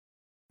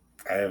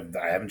 I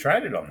haven't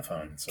tried it on the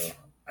phone, so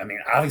I mean,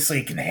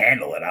 obviously it can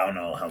handle it. I don't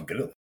know how good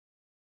it is.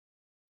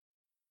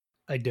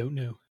 I don't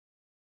know.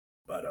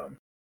 But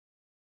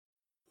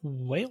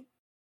well,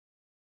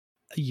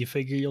 you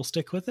figure you'll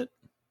stick with it?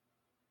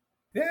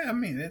 Yeah, I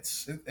mean,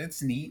 it's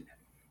neat.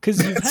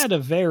 Because you've had a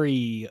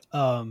very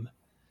tone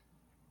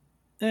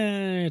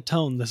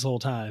this whole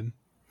time.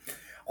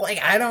 Like,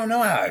 I don't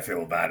know how I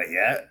feel about it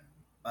yet.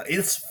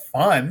 It's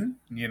fun,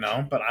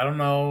 but I don't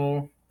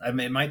know. I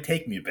mean, it might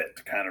take me a bit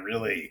to kind of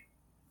really.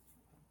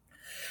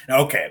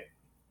 Okay,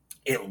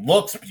 it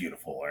looks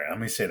beautiful. Right? Let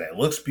me say that. It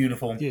looks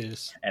beautiful.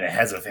 Yes. And it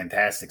has a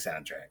fantastic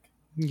soundtrack.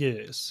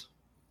 Yes.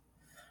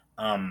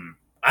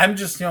 I'm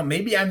just,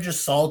 maybe I'm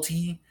just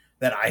salty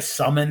that I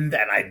summoned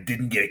and I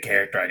didn't get a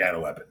character, I got a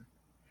weapon.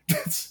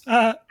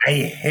 I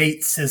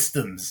hate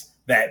systems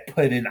that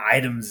put in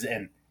items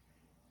and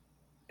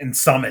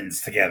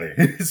summons together.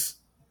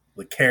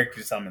 The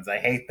character summons. I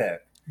hate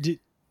that.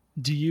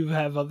 Do you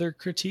have other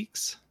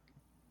critiques?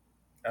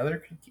 Other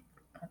critiques?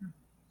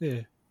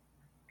 Yeah.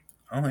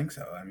 I don't think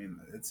so. I mean,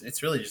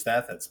 it's really just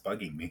that's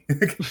bugging me.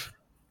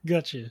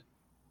 Gotcha.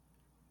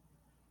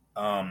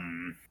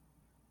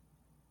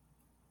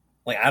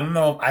 Like, I don't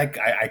know.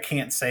 I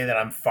can't say that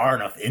I'm far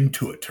enough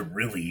into it to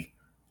really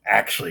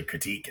actually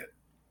critique it.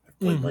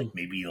 I've played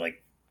maybe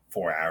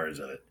 4 hours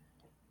of it,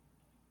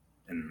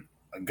 and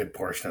a good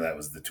portion of that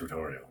was the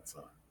tutorial.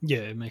 So yeah,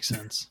 it makes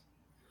sense.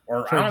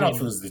 Or I don't know if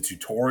it was the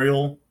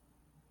tutorial.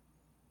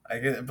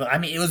 But I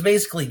mean, it was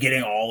basically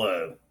getting all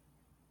the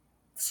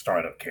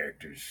startup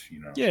characters.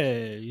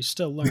 Yeah, you're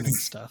still learning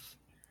stuff.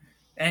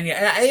 And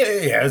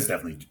it was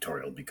definitely a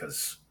tutorial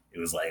because it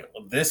was like,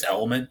 well, this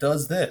element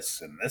does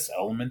this, and this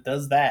element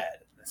does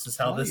that. This is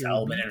how this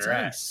element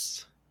interacts.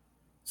 Ice.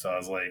 So I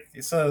was like,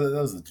 so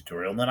that was the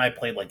tutorial. And then I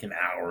played an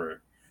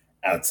hour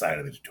outside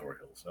of the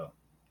tutorial. So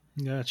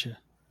gotcha.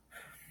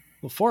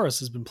 Well, Forrest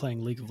has been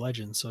playing League of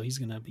Legends, so he's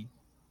going to be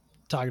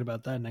talking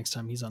about that next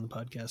time he's on the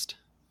podcast,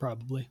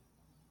 probably.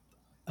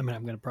 I mean,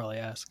 I'm going to probably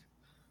ask.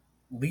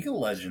 League of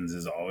Legends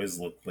has always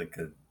looked like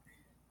a...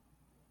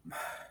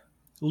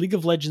 League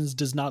of Legends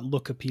does not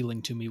look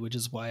appealing to me, which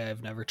is why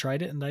I've never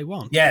tried it, and I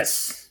won't.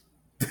 Yes.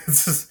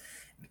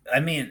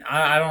 I mean,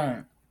 I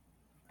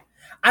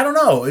don't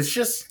know. It's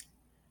just...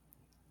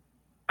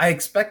 I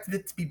expected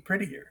it to be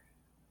prettier.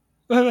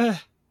 Does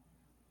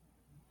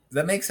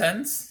that make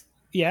sense?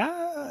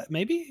 Yeah,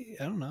 maybe.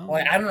 I don't know.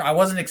 I don't know. I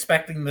wasn't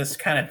expecting this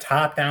kind of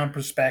top-down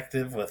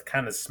perspective with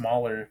kind of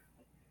smaller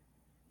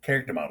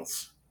character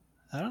models.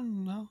 I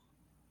don't know.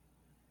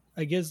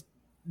 I guess,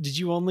 did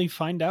you only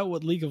find out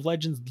what League of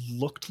Legends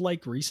looked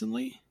like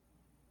recently?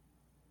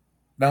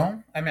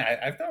 No, I mean,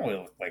 I've known what it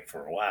looked like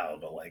for a while,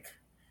 but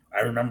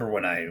I remember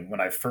when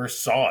I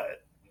first saw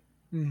it.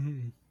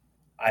 Mm-hmm.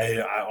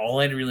 I all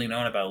I'd really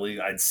known about League,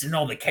 I'd seen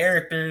all the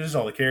characters,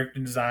 all the character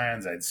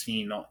designs. I'd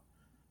seen all.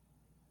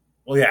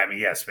 Well, yeah, I mean,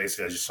 yes,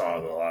 basically, I just saw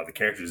a lot of the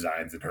character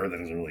designs and heard that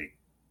it was a really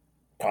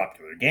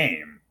popular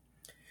game.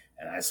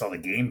 And I saw the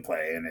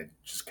gameplay, and it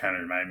just kind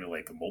of reminded me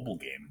of a mobile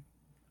game.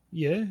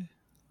 Yeah.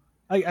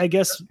 I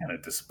guess... That's kind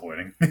of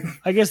disappointing.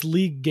 I guess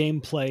League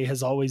gameplay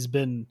has always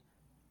been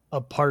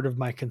a part of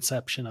my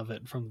conception of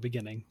it from the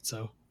beginning,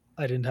 so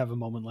I didn't have a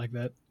moment like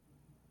that.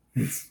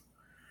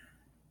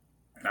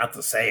 Not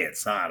to say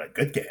it's not a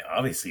good game.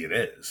 Obviously it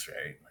is,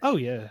 right? Oh,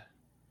 yeah.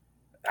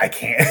 I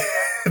can't...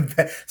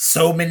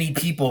 So many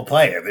people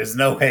play it. There's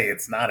no way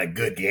it's not a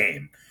good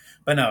game.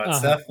 But no, it's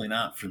Uh-huh. definitely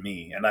not for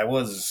me. And I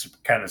was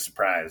kind of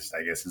surprised,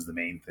 I guess, is the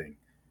main thing.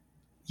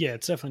 Yeah,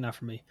 it's definitely not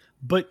for me.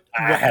 But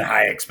I had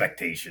high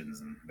expectations,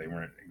 and they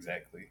weren't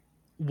exactly.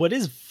 what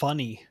is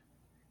funny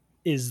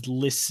is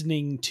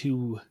listening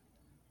to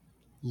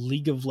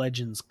League of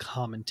Legends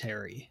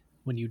commentary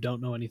when you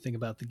don't know anything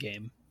about the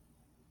game,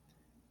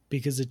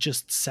 because it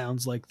just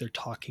sounds like they're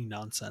talking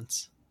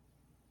nonsense.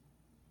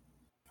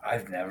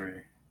 I've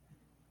never.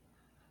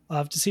 I'll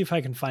have to see if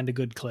I can find a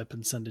good clip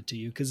and send it to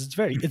you because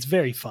it's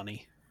very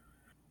funny.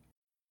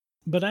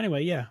 But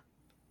anyway, yeah,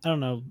 I don't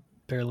know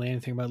barely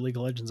anything about League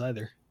of Legends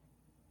either.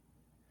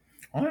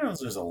 All I know is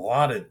there's a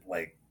lot of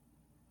like.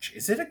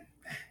 Is it a?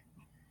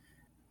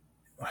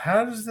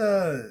 How does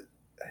the?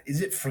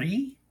 Is it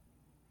free?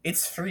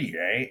 It's free,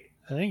 right?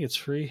 I think it's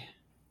free.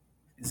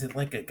 Is it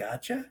like a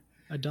gotcha?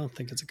 I don't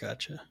think it's a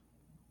gotcha.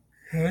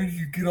 How do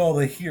you get all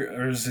the heroes?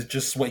 Or is it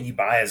just what you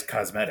buy as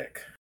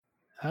cosmetic?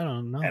 I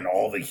don't know. And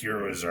all the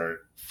heroes are.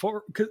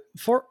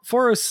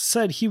 Forrest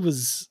said he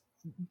was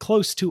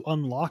close to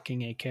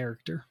unlocking a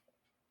character,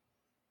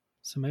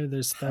 so maybe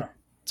there's Huh. that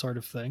sort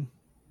of thing.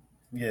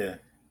 Yeah.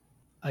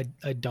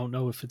 I don't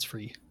know if it's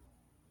free,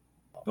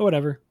 but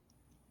whatever.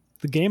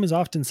 The game is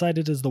often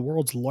cited as the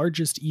world's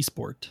largest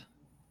esport.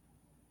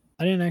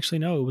 I didn't actually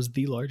know it was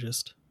the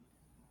largest,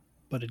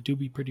 but it do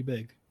be pretty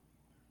big.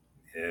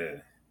 Yeah.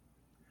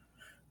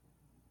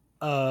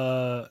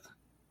 Uh,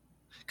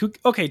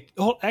 okay.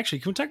 Actually,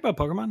 can we talk about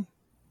Pokemon?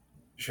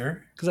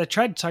 Sure. Because I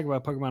tried to talk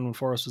about Pokemon when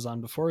Forrest was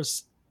on, but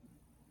Forrest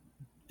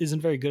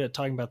isn't very good at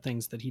talking about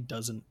things that he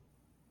doesn't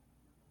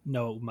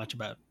know much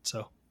about.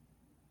 So,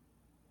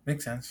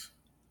 Makes sense.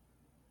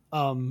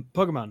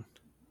 Pokemon.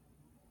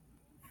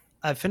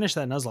 I finished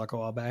that Nuzlocke a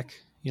while back,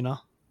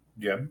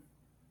 Yeah.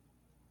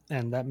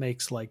 and that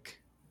makes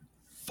like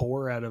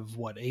 4 out of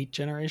what, 8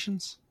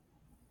 generations?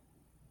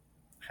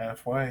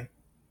 Halfway.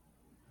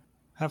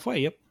 Halfway.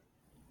 Yep.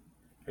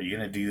 Are you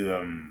gonna do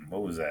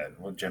what was that?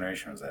 What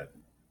generation was that?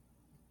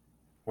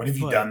 What have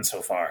you But done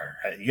so far?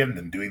 You haven't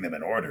been doing them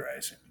in order, I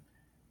assume.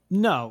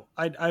 no,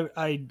 I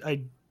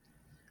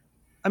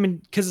mean,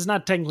 because it's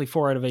not technically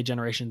 4 out of 8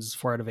 generations; it's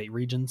 4 out of 8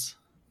 regions.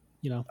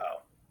 Oh.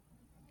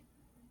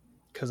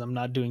 Because I'm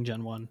not doing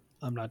Gen 1,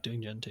 I'm not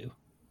doing Gen 2.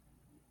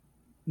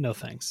 No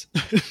thanks.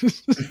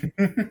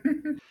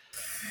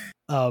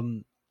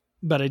 um,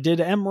 but I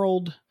did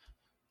Emerald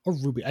or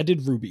Ruby. I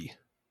did Ruby,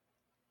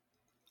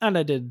 and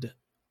I did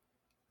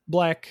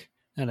Black,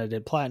 and I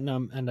did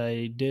Platinum, and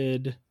I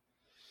did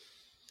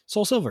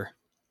Soul Silver.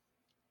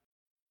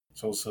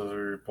 Soul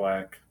Silver,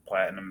 Black,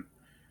 Platinum,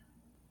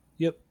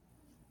 Yep.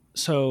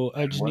 So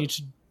I and just what? need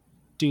to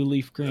do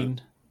Leaf The,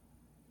 Green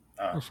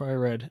oh, or Fire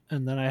Red,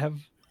 and then I have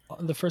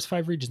the first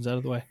 5 regions out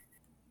of the way.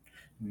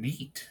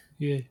 neat.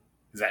 Yeah,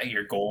 Is that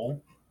your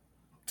goal?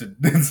 To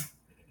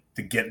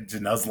to get to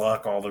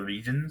Nuzlocke all the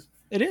regions?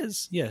 it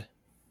is. Yeah.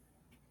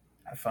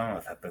 Have fun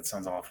with that. That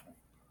sounds awful.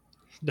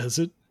 Does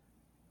it?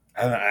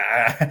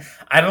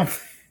 I don't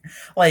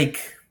like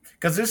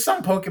because there's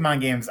some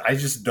Pokemon games I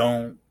just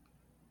don't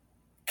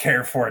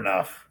care for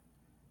enough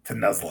to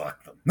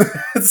Nuzlocke them.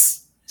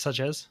 It's Such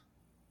as?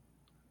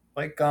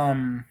 like let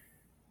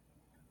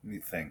me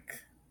think.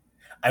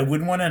 I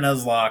would want to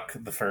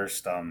Nuzlocke the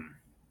first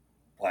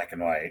Black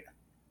and White.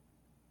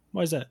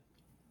 Why is that?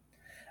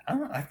 I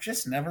don't know. I've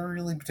just never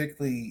really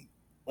particularly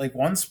like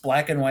once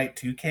Black and White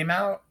 2 came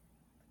out.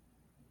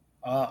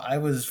 I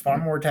was far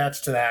more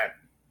attached to that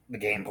the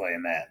gameplay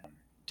in that.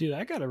 Dude,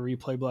 I gotta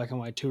replay Black and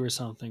White 2 or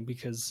something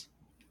because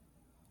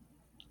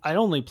I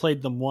only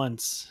played them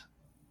once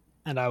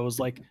and I was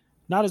like,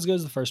 not as good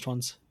as the first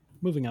ones.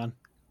 Moving on.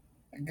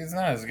 It's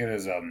not as good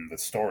as the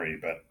story,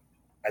 but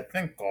I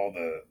think all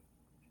the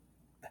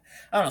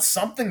I don't know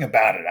something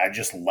about it I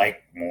just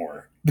like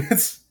more.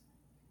 It's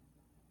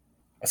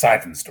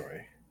aside from the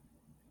story.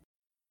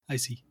 I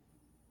see.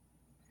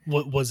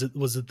 What was it?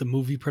 Was it the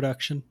movie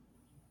production?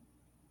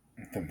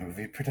 The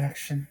movie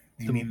production?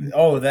 You mean? The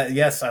Oh, that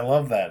yes, I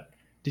love that.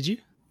 Did you?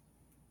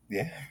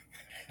 Yeah,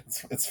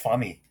 it's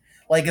funny.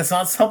 Like it's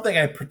not something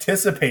I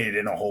participated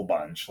in a whole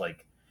bunch.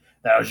 Like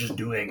that I was just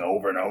doing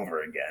over and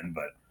over again.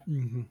 But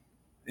Mm-hmm.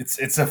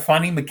 it's a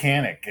funny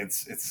mechanic.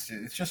 It's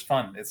just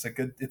fun. It's a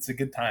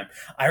good time.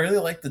 I really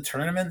like the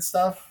tournament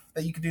stuff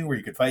that you could do where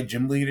you could fight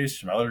gym leaders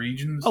from other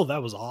regions. Oh,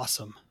 that was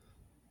awesome.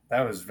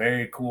 That was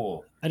very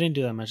cool. I didn't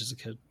do that much as a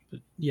kid, but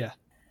yeah.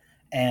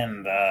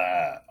 And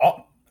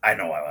oh, I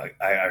know I like.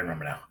 I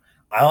remember now.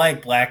 I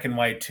like Black and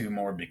White 2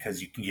 more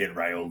because you can get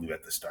Riolu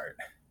at the start.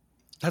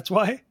 That's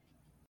why.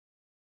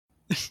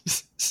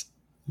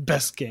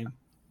 Best game.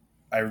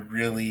 I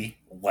really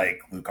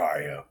like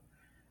Lucario.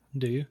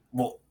 Do you?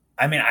 Well,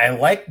 I mean, I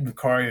like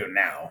Lucario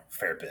now a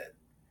fair bit,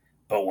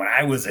 but when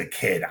I was a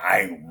kid,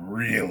 I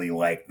really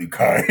liked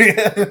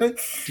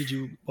Lucario. Did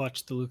you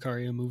watch the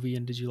Lucario movie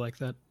and did you like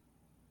that?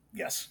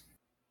 Yes,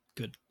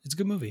 Good. It's a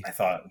good movie. I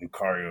thought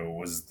Lucario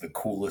was the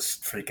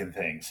coolest freaking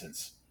thing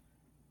since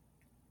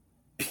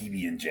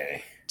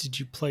PB&J. Did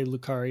you play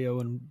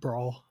Lucario and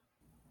Brawl?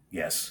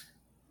 Yes.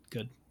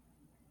 Good.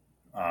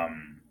 I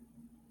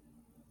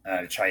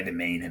tried to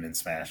main him in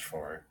Smash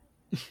 4.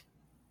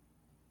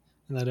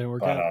 And that didn't work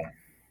but out.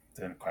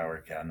 didn't quite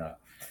work out. No,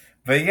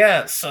 but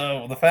yeah.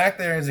 So the fact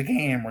there is a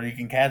game where you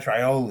can catch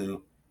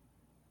Riolu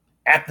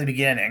at the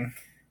beginning,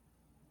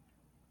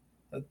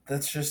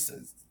 that's just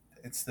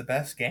it's the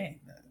best game.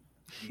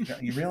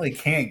 You really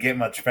can't get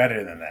much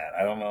better than that.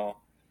 I don't know.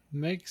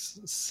 Makes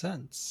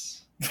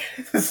sense.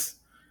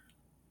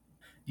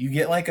 You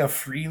get like a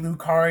free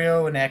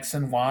Lucario in X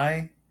and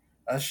Y.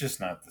 That's just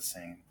not the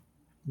same.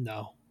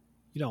 No,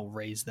 you don't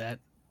raise that.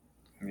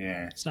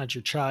 Yeah. It's not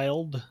your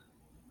child.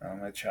 Oh,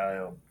 my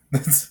child.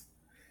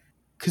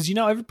 Because, you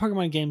know, every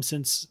Pokemon game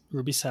since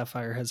Ruby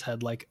Sapphire has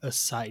had like a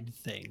side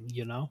thing,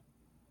 you know?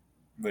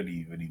 What do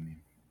you mean?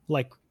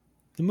 Like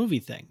the movie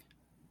thing.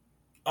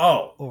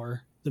 Oh.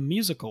 Or the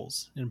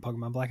musicals in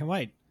Pokemon Black and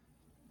White.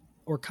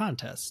 Or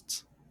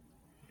contests.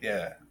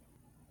 Yeah.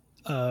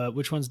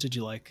 Which ones did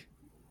you like?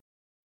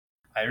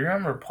 I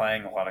remember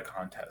playing a lot of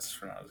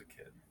contests when I was a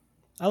kid.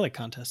 I like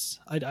contests.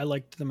 I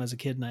liked them as a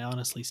kid, and I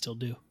honestly still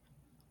do.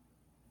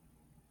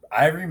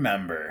 I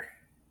remember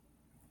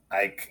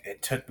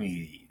it took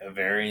me a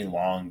very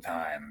long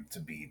time to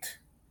beat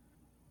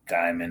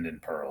Diamond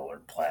and Pearl or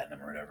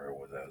Platinum or whatever it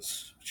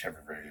was,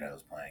 whichever version I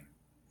was playing.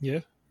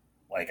 Yeah.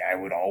 Like, I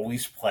would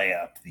always play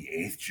up to the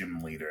 8th gym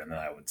leader and then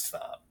I would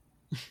stop.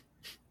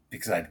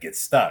 Because I'd get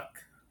stuck.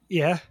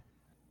 Yeah.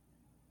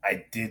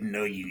 I didn't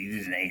know you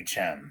needed an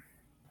HM.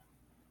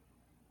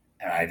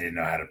 And I didn't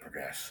know how to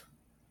progress.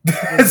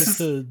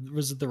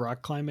 Was it the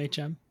Rock Climb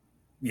HM?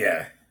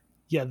 Yeah.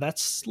 Yeah,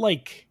 that's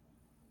like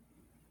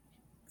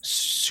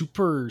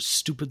super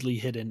stupidly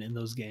hidden in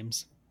those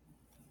games.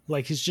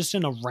 Like he's just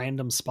in a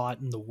random spot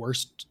in the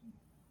worst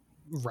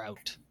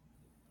route.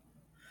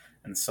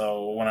 And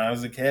so when I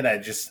was a kid,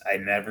 I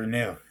never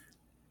knew.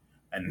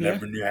 I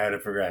never knew how to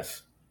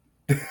progress.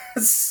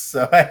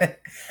 So I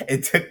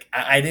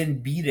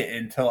didn't beat it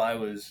until I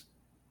was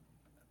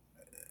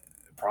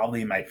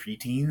probably in my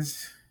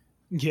preteens.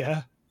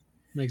 Yeah,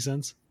 makes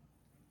sense.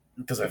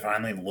 Because I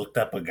finally looked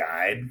up a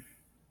guide.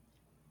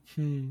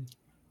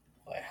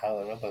 Like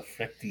what the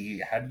frick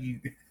how do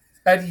you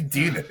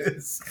do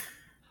this?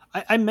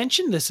 I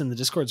mentioned this in the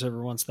Discord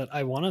server once that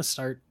I want to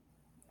start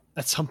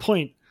at some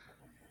point.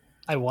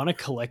 I want to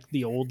collect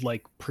the old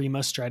like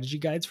Prima strategy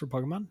guides for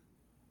Pokemon.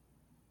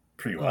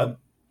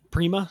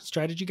 Prima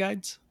strategy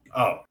guides.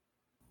 Oh,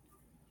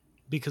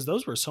 because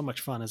those were so much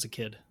fun as a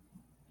kid.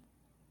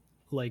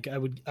 Like I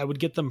would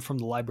get them from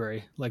the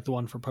library, like the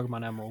one for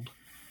Pokemon Emerald,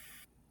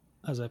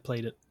 as I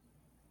played it,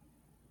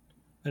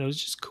 and it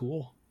was just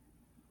cool.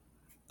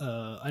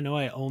 I know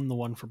I own the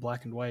one for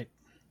Black and White.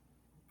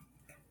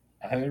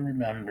 I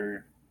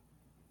remember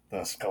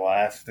the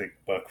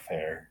Scholastic Book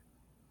Fair,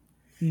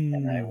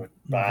 and I would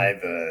buy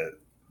the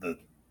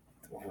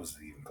what was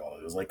it even called?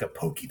 It was like a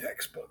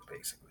Pokédex book,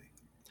 basically.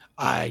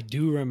 I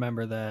do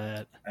remember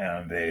that.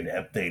 And they'd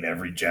update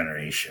every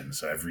generation,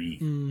 so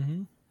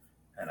and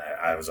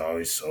I was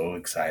always so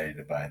excited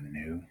to buy the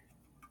new.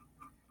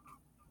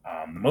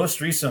 The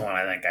most recent one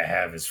I think I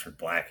have is for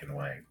Black and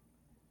White.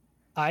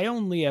 I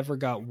only ever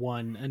got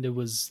one, and it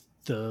was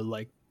the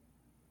like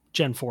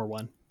Gen 4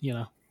 one, you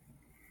know.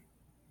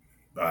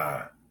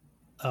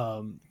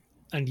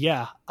 And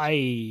yeah,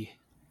 I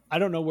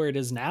don't know where it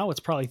is now. It's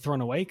probably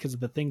thrown away because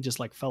the thing just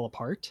like fell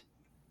apart.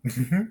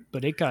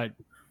 But it got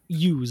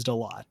used a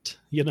lot,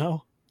 you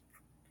know.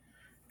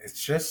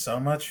 It's just so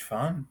much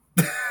fun.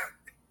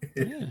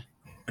 Yeah.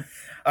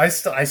 I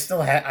it's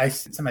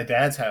in my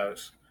dad's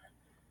house.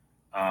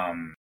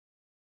 And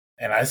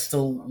I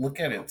still look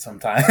at it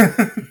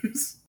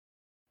sometimes.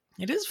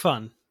 It is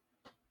fun.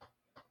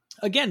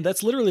 Again,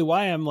 that's literally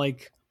why I'm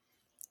like,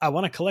 I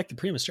want to collect the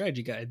Prima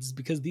strategy guides,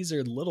 because these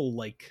are little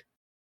like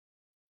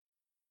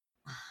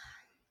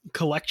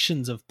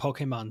collections of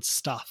Pokemon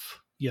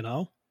stuff, you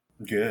know?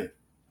 Good.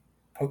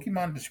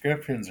 Pokemon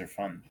descriptions are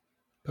fun.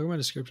 Pokemon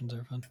descriptions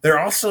are fun. They're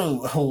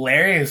also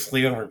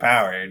hilariously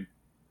overpowered.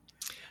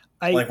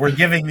 Like we're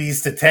giving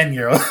these to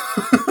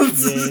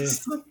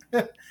 10-year-olds.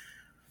 Yeah.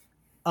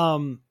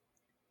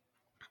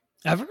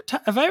 Have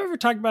I ever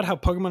talked about how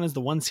Pokemon is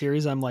the one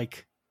series I'm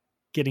like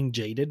getting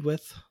jaded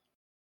with?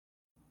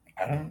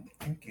 I don't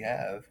think you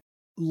have.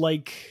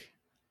 Like,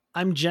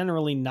 I'm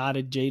generally not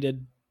a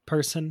jaded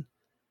person,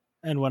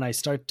 and when I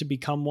start to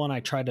become one,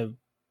 I try to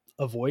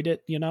avoid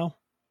it, you know?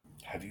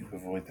 How do you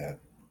avoid that?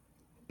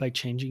 By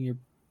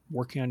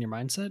working on your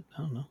mindset?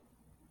 I don't know.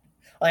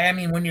 Like, I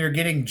mean, when you're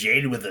getting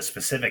jaded with a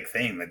specific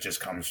thing that just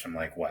comes from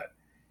like what?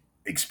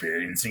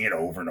 Experiencing it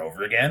over and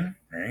over again,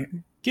 right?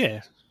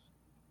 Yeah.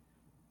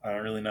 I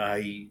don't really know how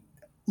you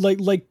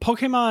like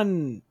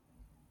Pokemon,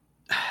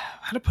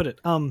 how to put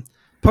it?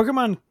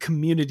 Pokemon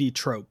community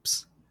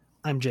tropes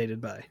I'm jaded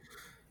by.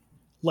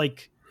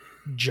 Like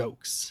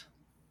jokes.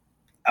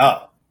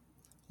 Oh.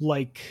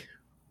 Like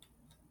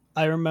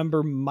I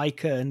remember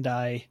Micah and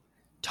I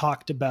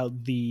talked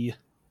about the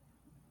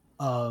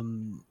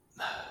who's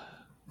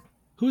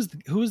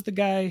the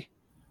guy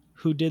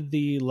who did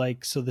the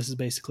like so this is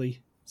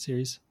basically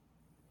series?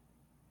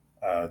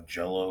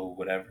 Jello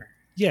whatever.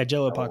 Yeah,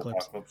 Jello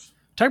Apocalypse.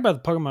 Talk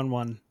about the Pokemon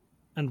one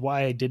and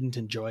why I didn't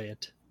enjoy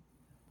it.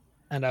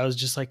 And I was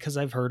just like, because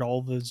I've heard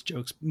all those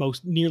jokes,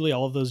 nearly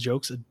all of those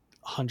jokes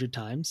 100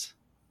 times.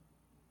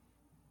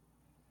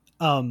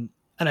 And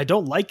I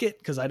don't like it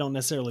because I don't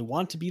necessarily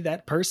want to be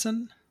that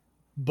person,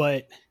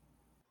 but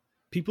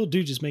people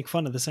do just make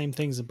fun of the same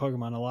things in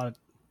Pokemon a lot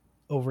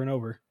over and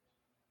over.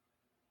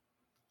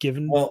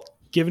 Giving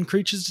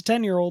creatures to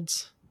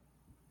 10-year-olds.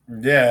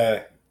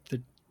 Yeah.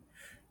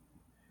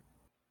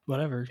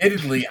 Whatever.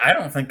 Admittedly, I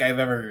don't think I've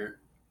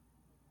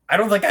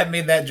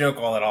made that joke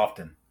all that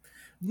often.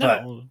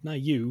 No,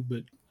 not you,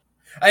 but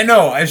I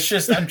know. I'm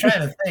trying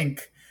to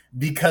think,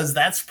 because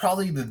that's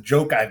probably the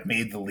joke I've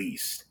made the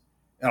least.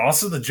 And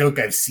also the joke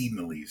I've seen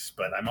the least,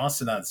 but I'm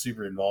also not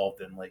super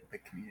involved in like the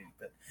community.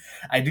 But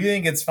I do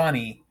think it's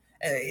funny.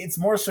 It's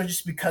more so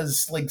just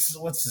because, like,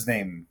 what's his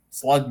name?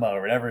 Slugma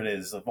or whatever it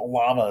is, the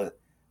lava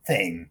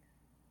thing.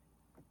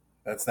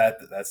 That's not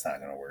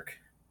gonna work.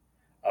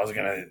 I was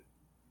gonna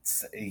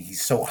say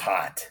he's so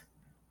hot.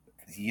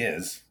 He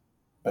is,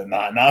 but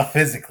not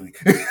physically.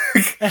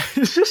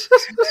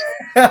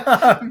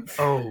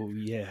 Oh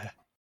yeah.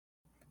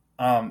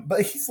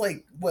 But he's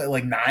like, what,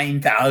 like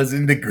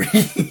 9,000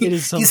 degrees? It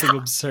is something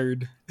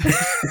absurd.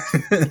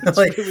 It's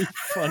like, really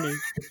funny.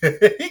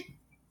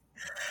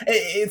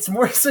 It's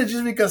more so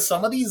just because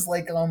some of these,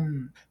 like,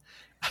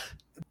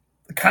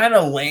 kind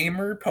of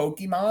lamer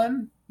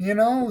Pokemon,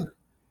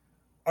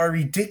 are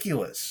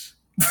ridiculous.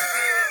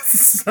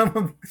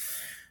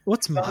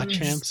 What's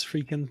Machamp's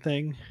freaking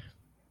thing?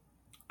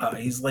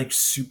 He's like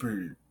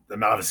super.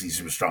 I'm obviously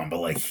super strong, but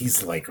like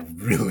he's like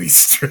really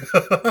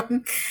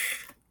strong.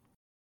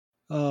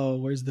 Oh,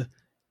 where's the?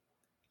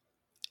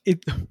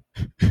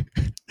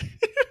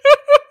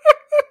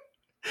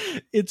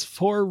 Its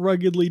 4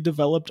 ruggedly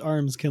developed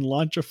arms can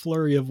launch a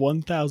flurry of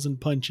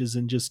 1,000 punches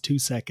in just 2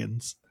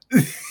 seconds.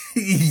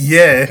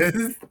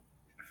 Yes.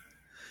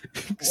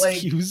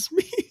 Excuse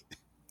me?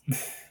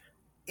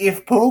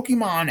 If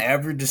Pokemon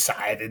ever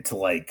decided to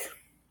like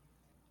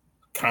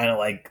kind of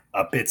like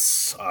up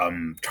its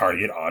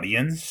target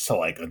audience to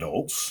like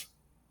adults,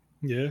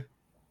 yeah,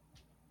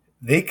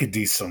 they could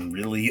do some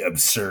really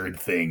absurd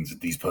things with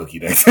these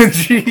Pokédex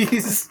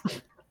entries.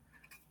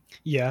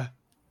 Yeah.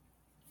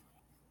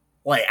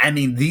 Like, I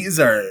mean, these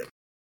are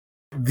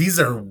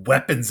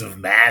weapons of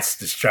mass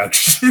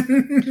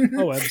destruction.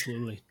 Oh,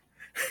 absolutely.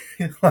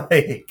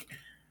 Like,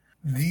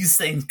 these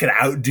things could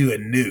outdo a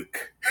nuke.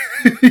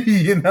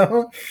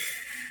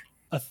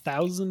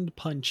 1,000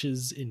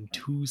 punches in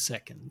 2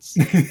 seconds.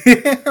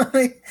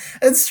 Like,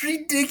 that's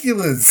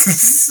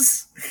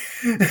ridiculous.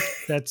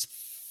 That's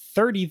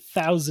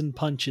 30,000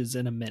 punches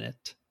in a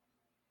minute.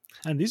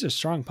 And these are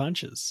strong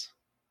punches.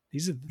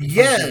 These are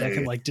punches that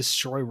can like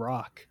destroy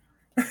rock.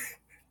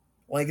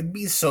 Like, it'd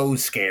be so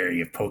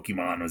scary if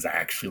Pokemon was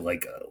actually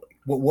like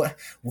what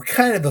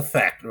kind of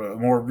effect, or a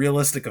more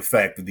realistic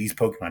effect, that these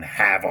Pokemon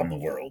have on the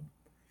world,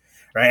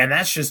 right? And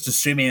that's just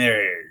assuming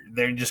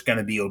they're just going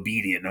to be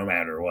obedient no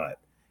matter what,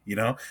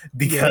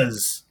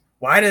 Because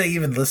why do they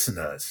even listen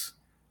to us?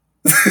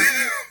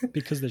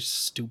 Because they're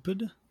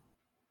stupid,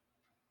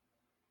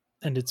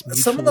 and it's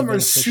some of them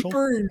beneficial. Are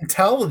super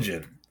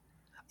intelligent.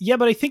 Yeah,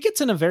 but I think it's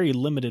in a very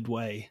limited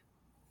way.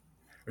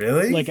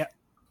 Really? Like,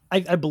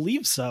 I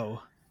believe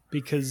so.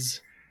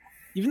 Because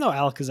even though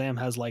Alakazam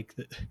has like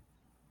the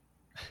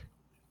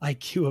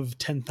IQ of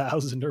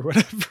 10,000 or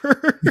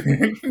whatever,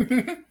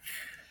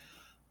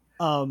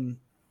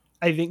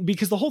 I think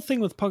because the whole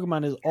thing with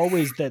Pokemon is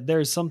always that there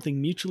is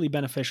something mutually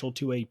beneficial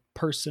to a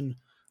person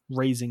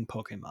raising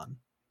Pokemon.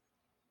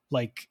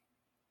 Like,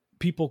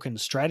 people can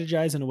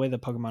strategize in a way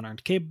that Pokemon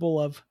aren't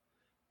capable of.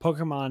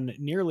 Pokemon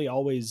nearly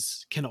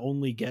always can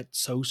only get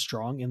so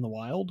strong in the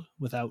wild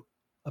without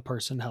a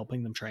person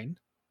helping them train.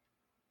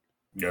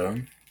 Yeah.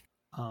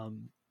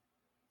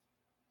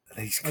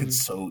 They could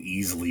so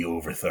easily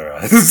overthrow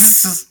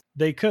us.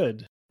 They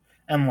could.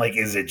 And like,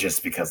 is it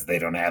just because they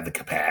don't have the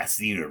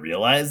capacity to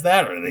realize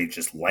that, or they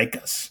just like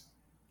us?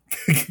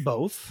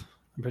 Both,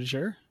 I'm pretty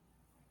sure.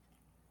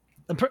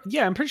 I'm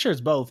pretty sure it's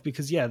both,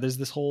 because there's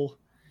this whole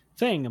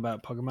thing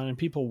about Pokemon and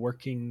people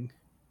working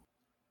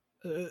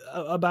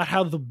about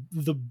how the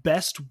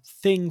best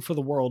thing for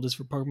the world is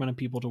for Pokemon and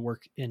people to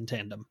work in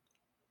tandem.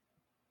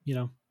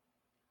 Yeah.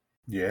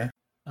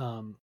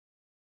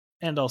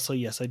 And also,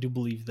 yes, I do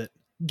believe that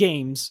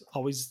games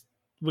always,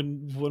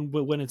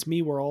 when it's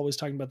me, we're always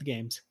talking about the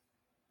games.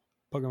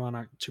 Pokemon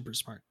aren't super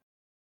smart.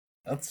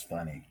 That's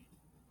funny.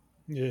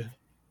 Yeah.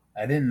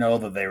 I didn't know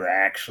that they were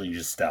actually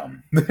just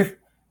dumb.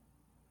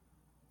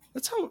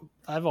 That's how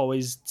I've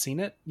always seen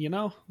it,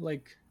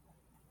 like,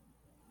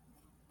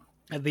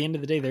 at the end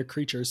of the day, they're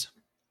creatures.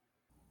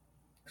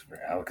 For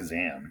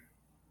Alakazam.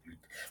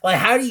 Like,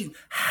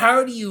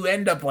 how do you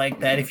end up like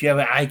that if you have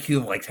an IQ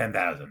of like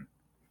 10,000?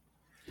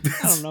 I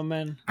don't know,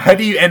 man. How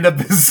do you end up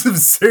this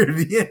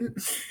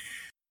subservient?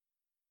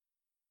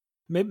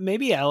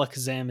 Maybe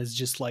Alakazam is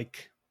just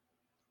like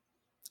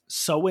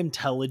so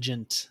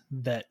intelligent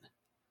that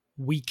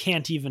we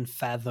can't even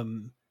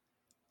fathom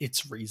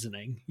its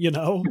reasoning,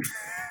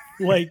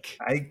 Like,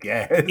 I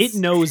guess it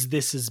knows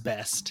this is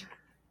best.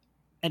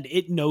 and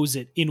it knows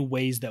it in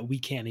ways that we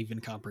can't even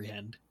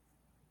comprehend.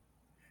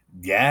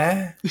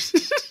 Yeah,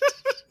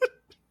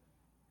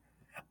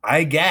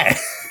 I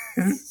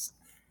guess.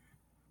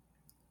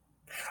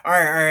 All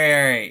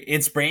right.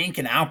 Its brain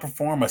can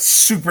outperform a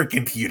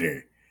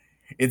supercomputer.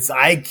 Its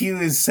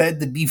IQ is said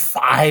to be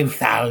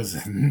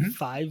 5,000.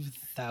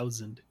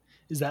 5,000.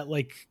 Is that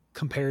like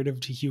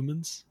comparative to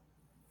humans?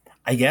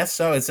 I guess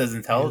so. It says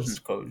intelligence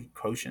Yes.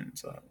 quotient.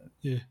 So.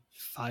 Yeah.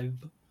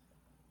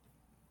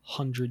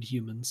 500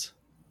 humans.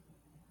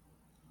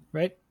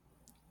 Right?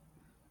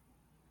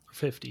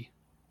 50.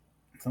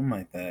 Something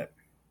like that.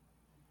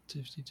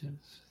 50.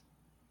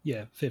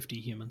 Yeah, 50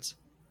 humans.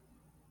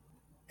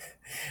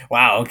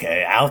 Wow,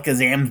 okay.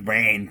 Alakazam's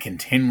brain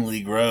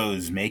continually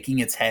grows, making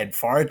its head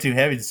far too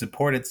heavy to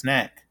support its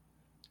neck.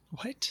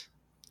 What?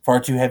 Far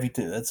too heavy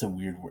to. That's a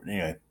weird word.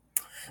 Anyway,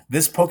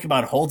 this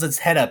Pokemon holds its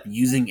head up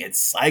using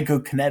its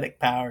psychokinetic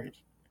powers.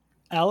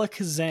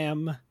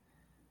 Alakazam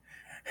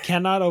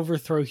cannot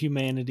overthrow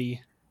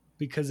humanity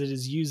because it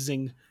is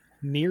using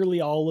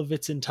nearly all of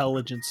its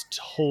intelligence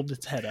to hold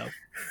its head up.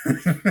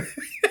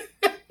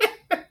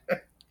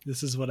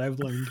 This is what I've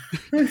learned.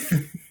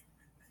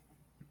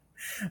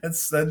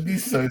 That'd be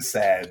so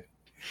sad.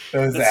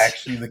 That was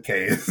actually the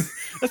case.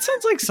 That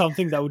sounds like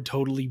something that would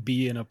totally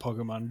be in a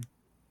Pokemon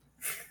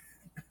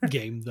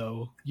game,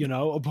 though. You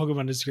know, a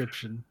Pokemon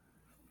description.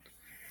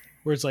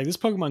 Where it's like, this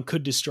Pokemon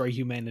could destroy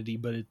humanity,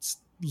 but it's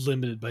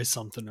limited by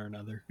something or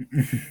another.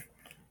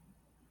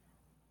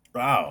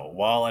 Wow,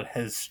 while it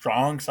has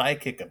strong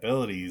psychic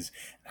abilities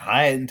and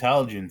high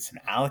intelligence, and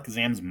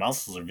Alakazam's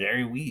muscles are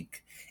very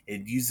weak,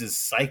 it uses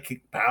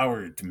psychic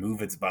power to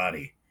move its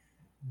body.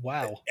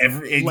 Wow.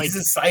 It Like,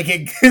 uses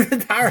psychic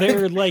power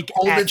they're to like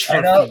hold its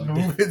head up, atrophied.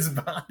 move its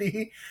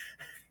body.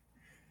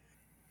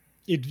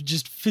 It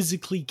just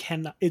physically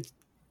cannot. It's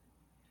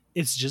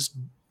just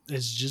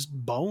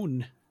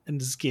bone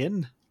and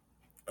skin.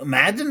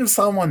 Imagine if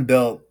someone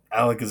built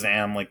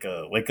Alakazam like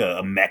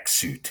a mech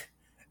suit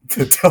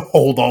to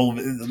hold all of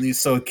it,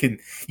 so it can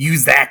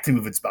use that to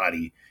move its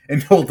body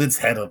and hold its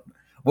head up.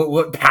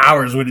 What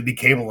powers would it be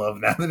capable of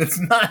now that it's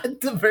not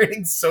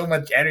diverting so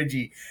much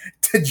energy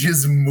to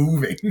just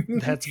moving?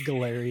 That's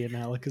Galarian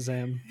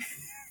Alakazam.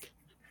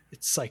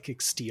 It's psychic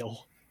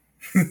steel.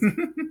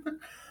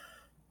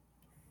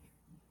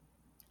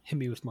 Hit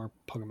me with more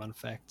Pokemon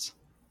facts.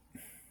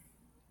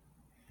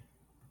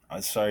 I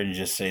was sorry to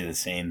just say the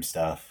same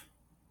stuff.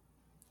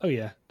 Oh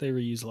yeah, they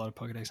reuse a lot of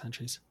Pokedex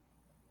entries.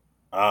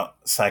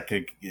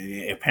 Psychic.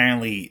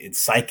 Apparently, its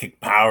psychic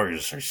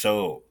powers are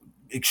so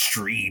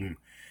extreme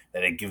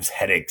that it gives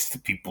headaches to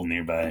people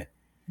nearby.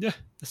 Yeah,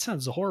 that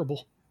sounds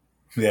horrible.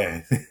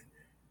 Yeah.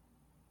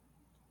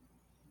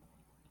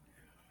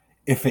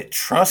 If it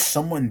trusts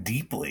someone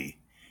deeply,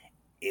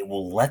 it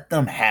will let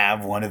them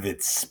have one of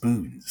its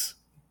spoons.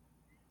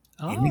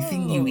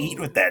 Anything you eat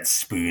with that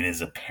spoon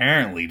is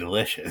apparently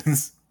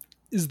delicious.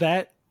 Is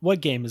that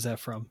what game is that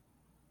from?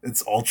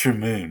 It's Ultra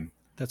Moon.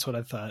 That's what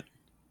I thought.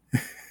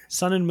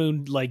 Sun and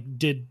Moon like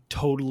did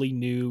totally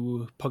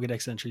new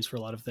Pokedex entries for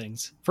a lot of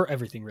things, for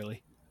everything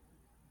really.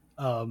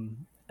 And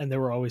they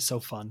were always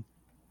so fun.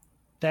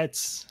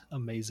 That's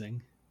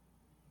amazing.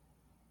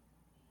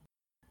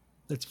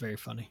 That's very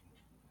funny.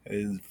 It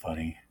is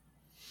funny.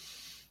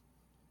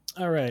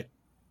 All right.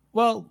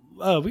 Well,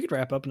 we could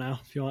wrap up now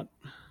if you want.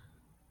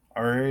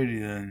 Alrighty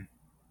then.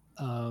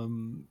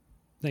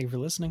 Thank you for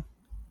listening.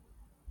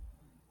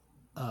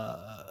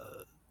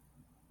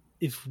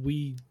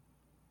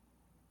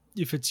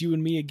 If it's you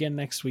and me again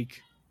next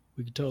week,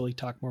 we could totally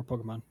talk more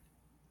Pokemon.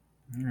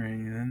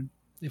 Alrighty then.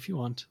 If you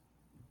want.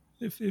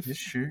 If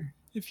sure.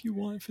 If you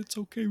want, if it's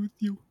okay with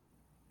you.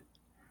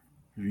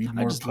 Read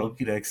more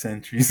Pokédex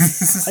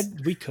entries.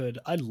 We could.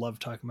 I love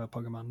talking about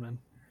Pokemon, man.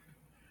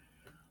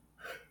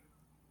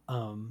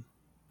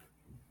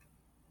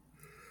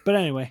 But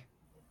anyway,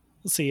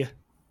 we'll see you.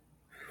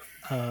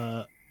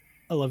 I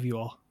love you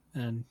all,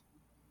 and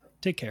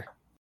take care.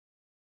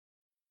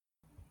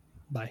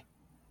 Bye.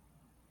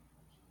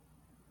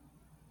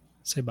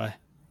 Say bye.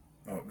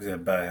 Oh, yeah,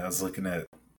 bye. I was looking at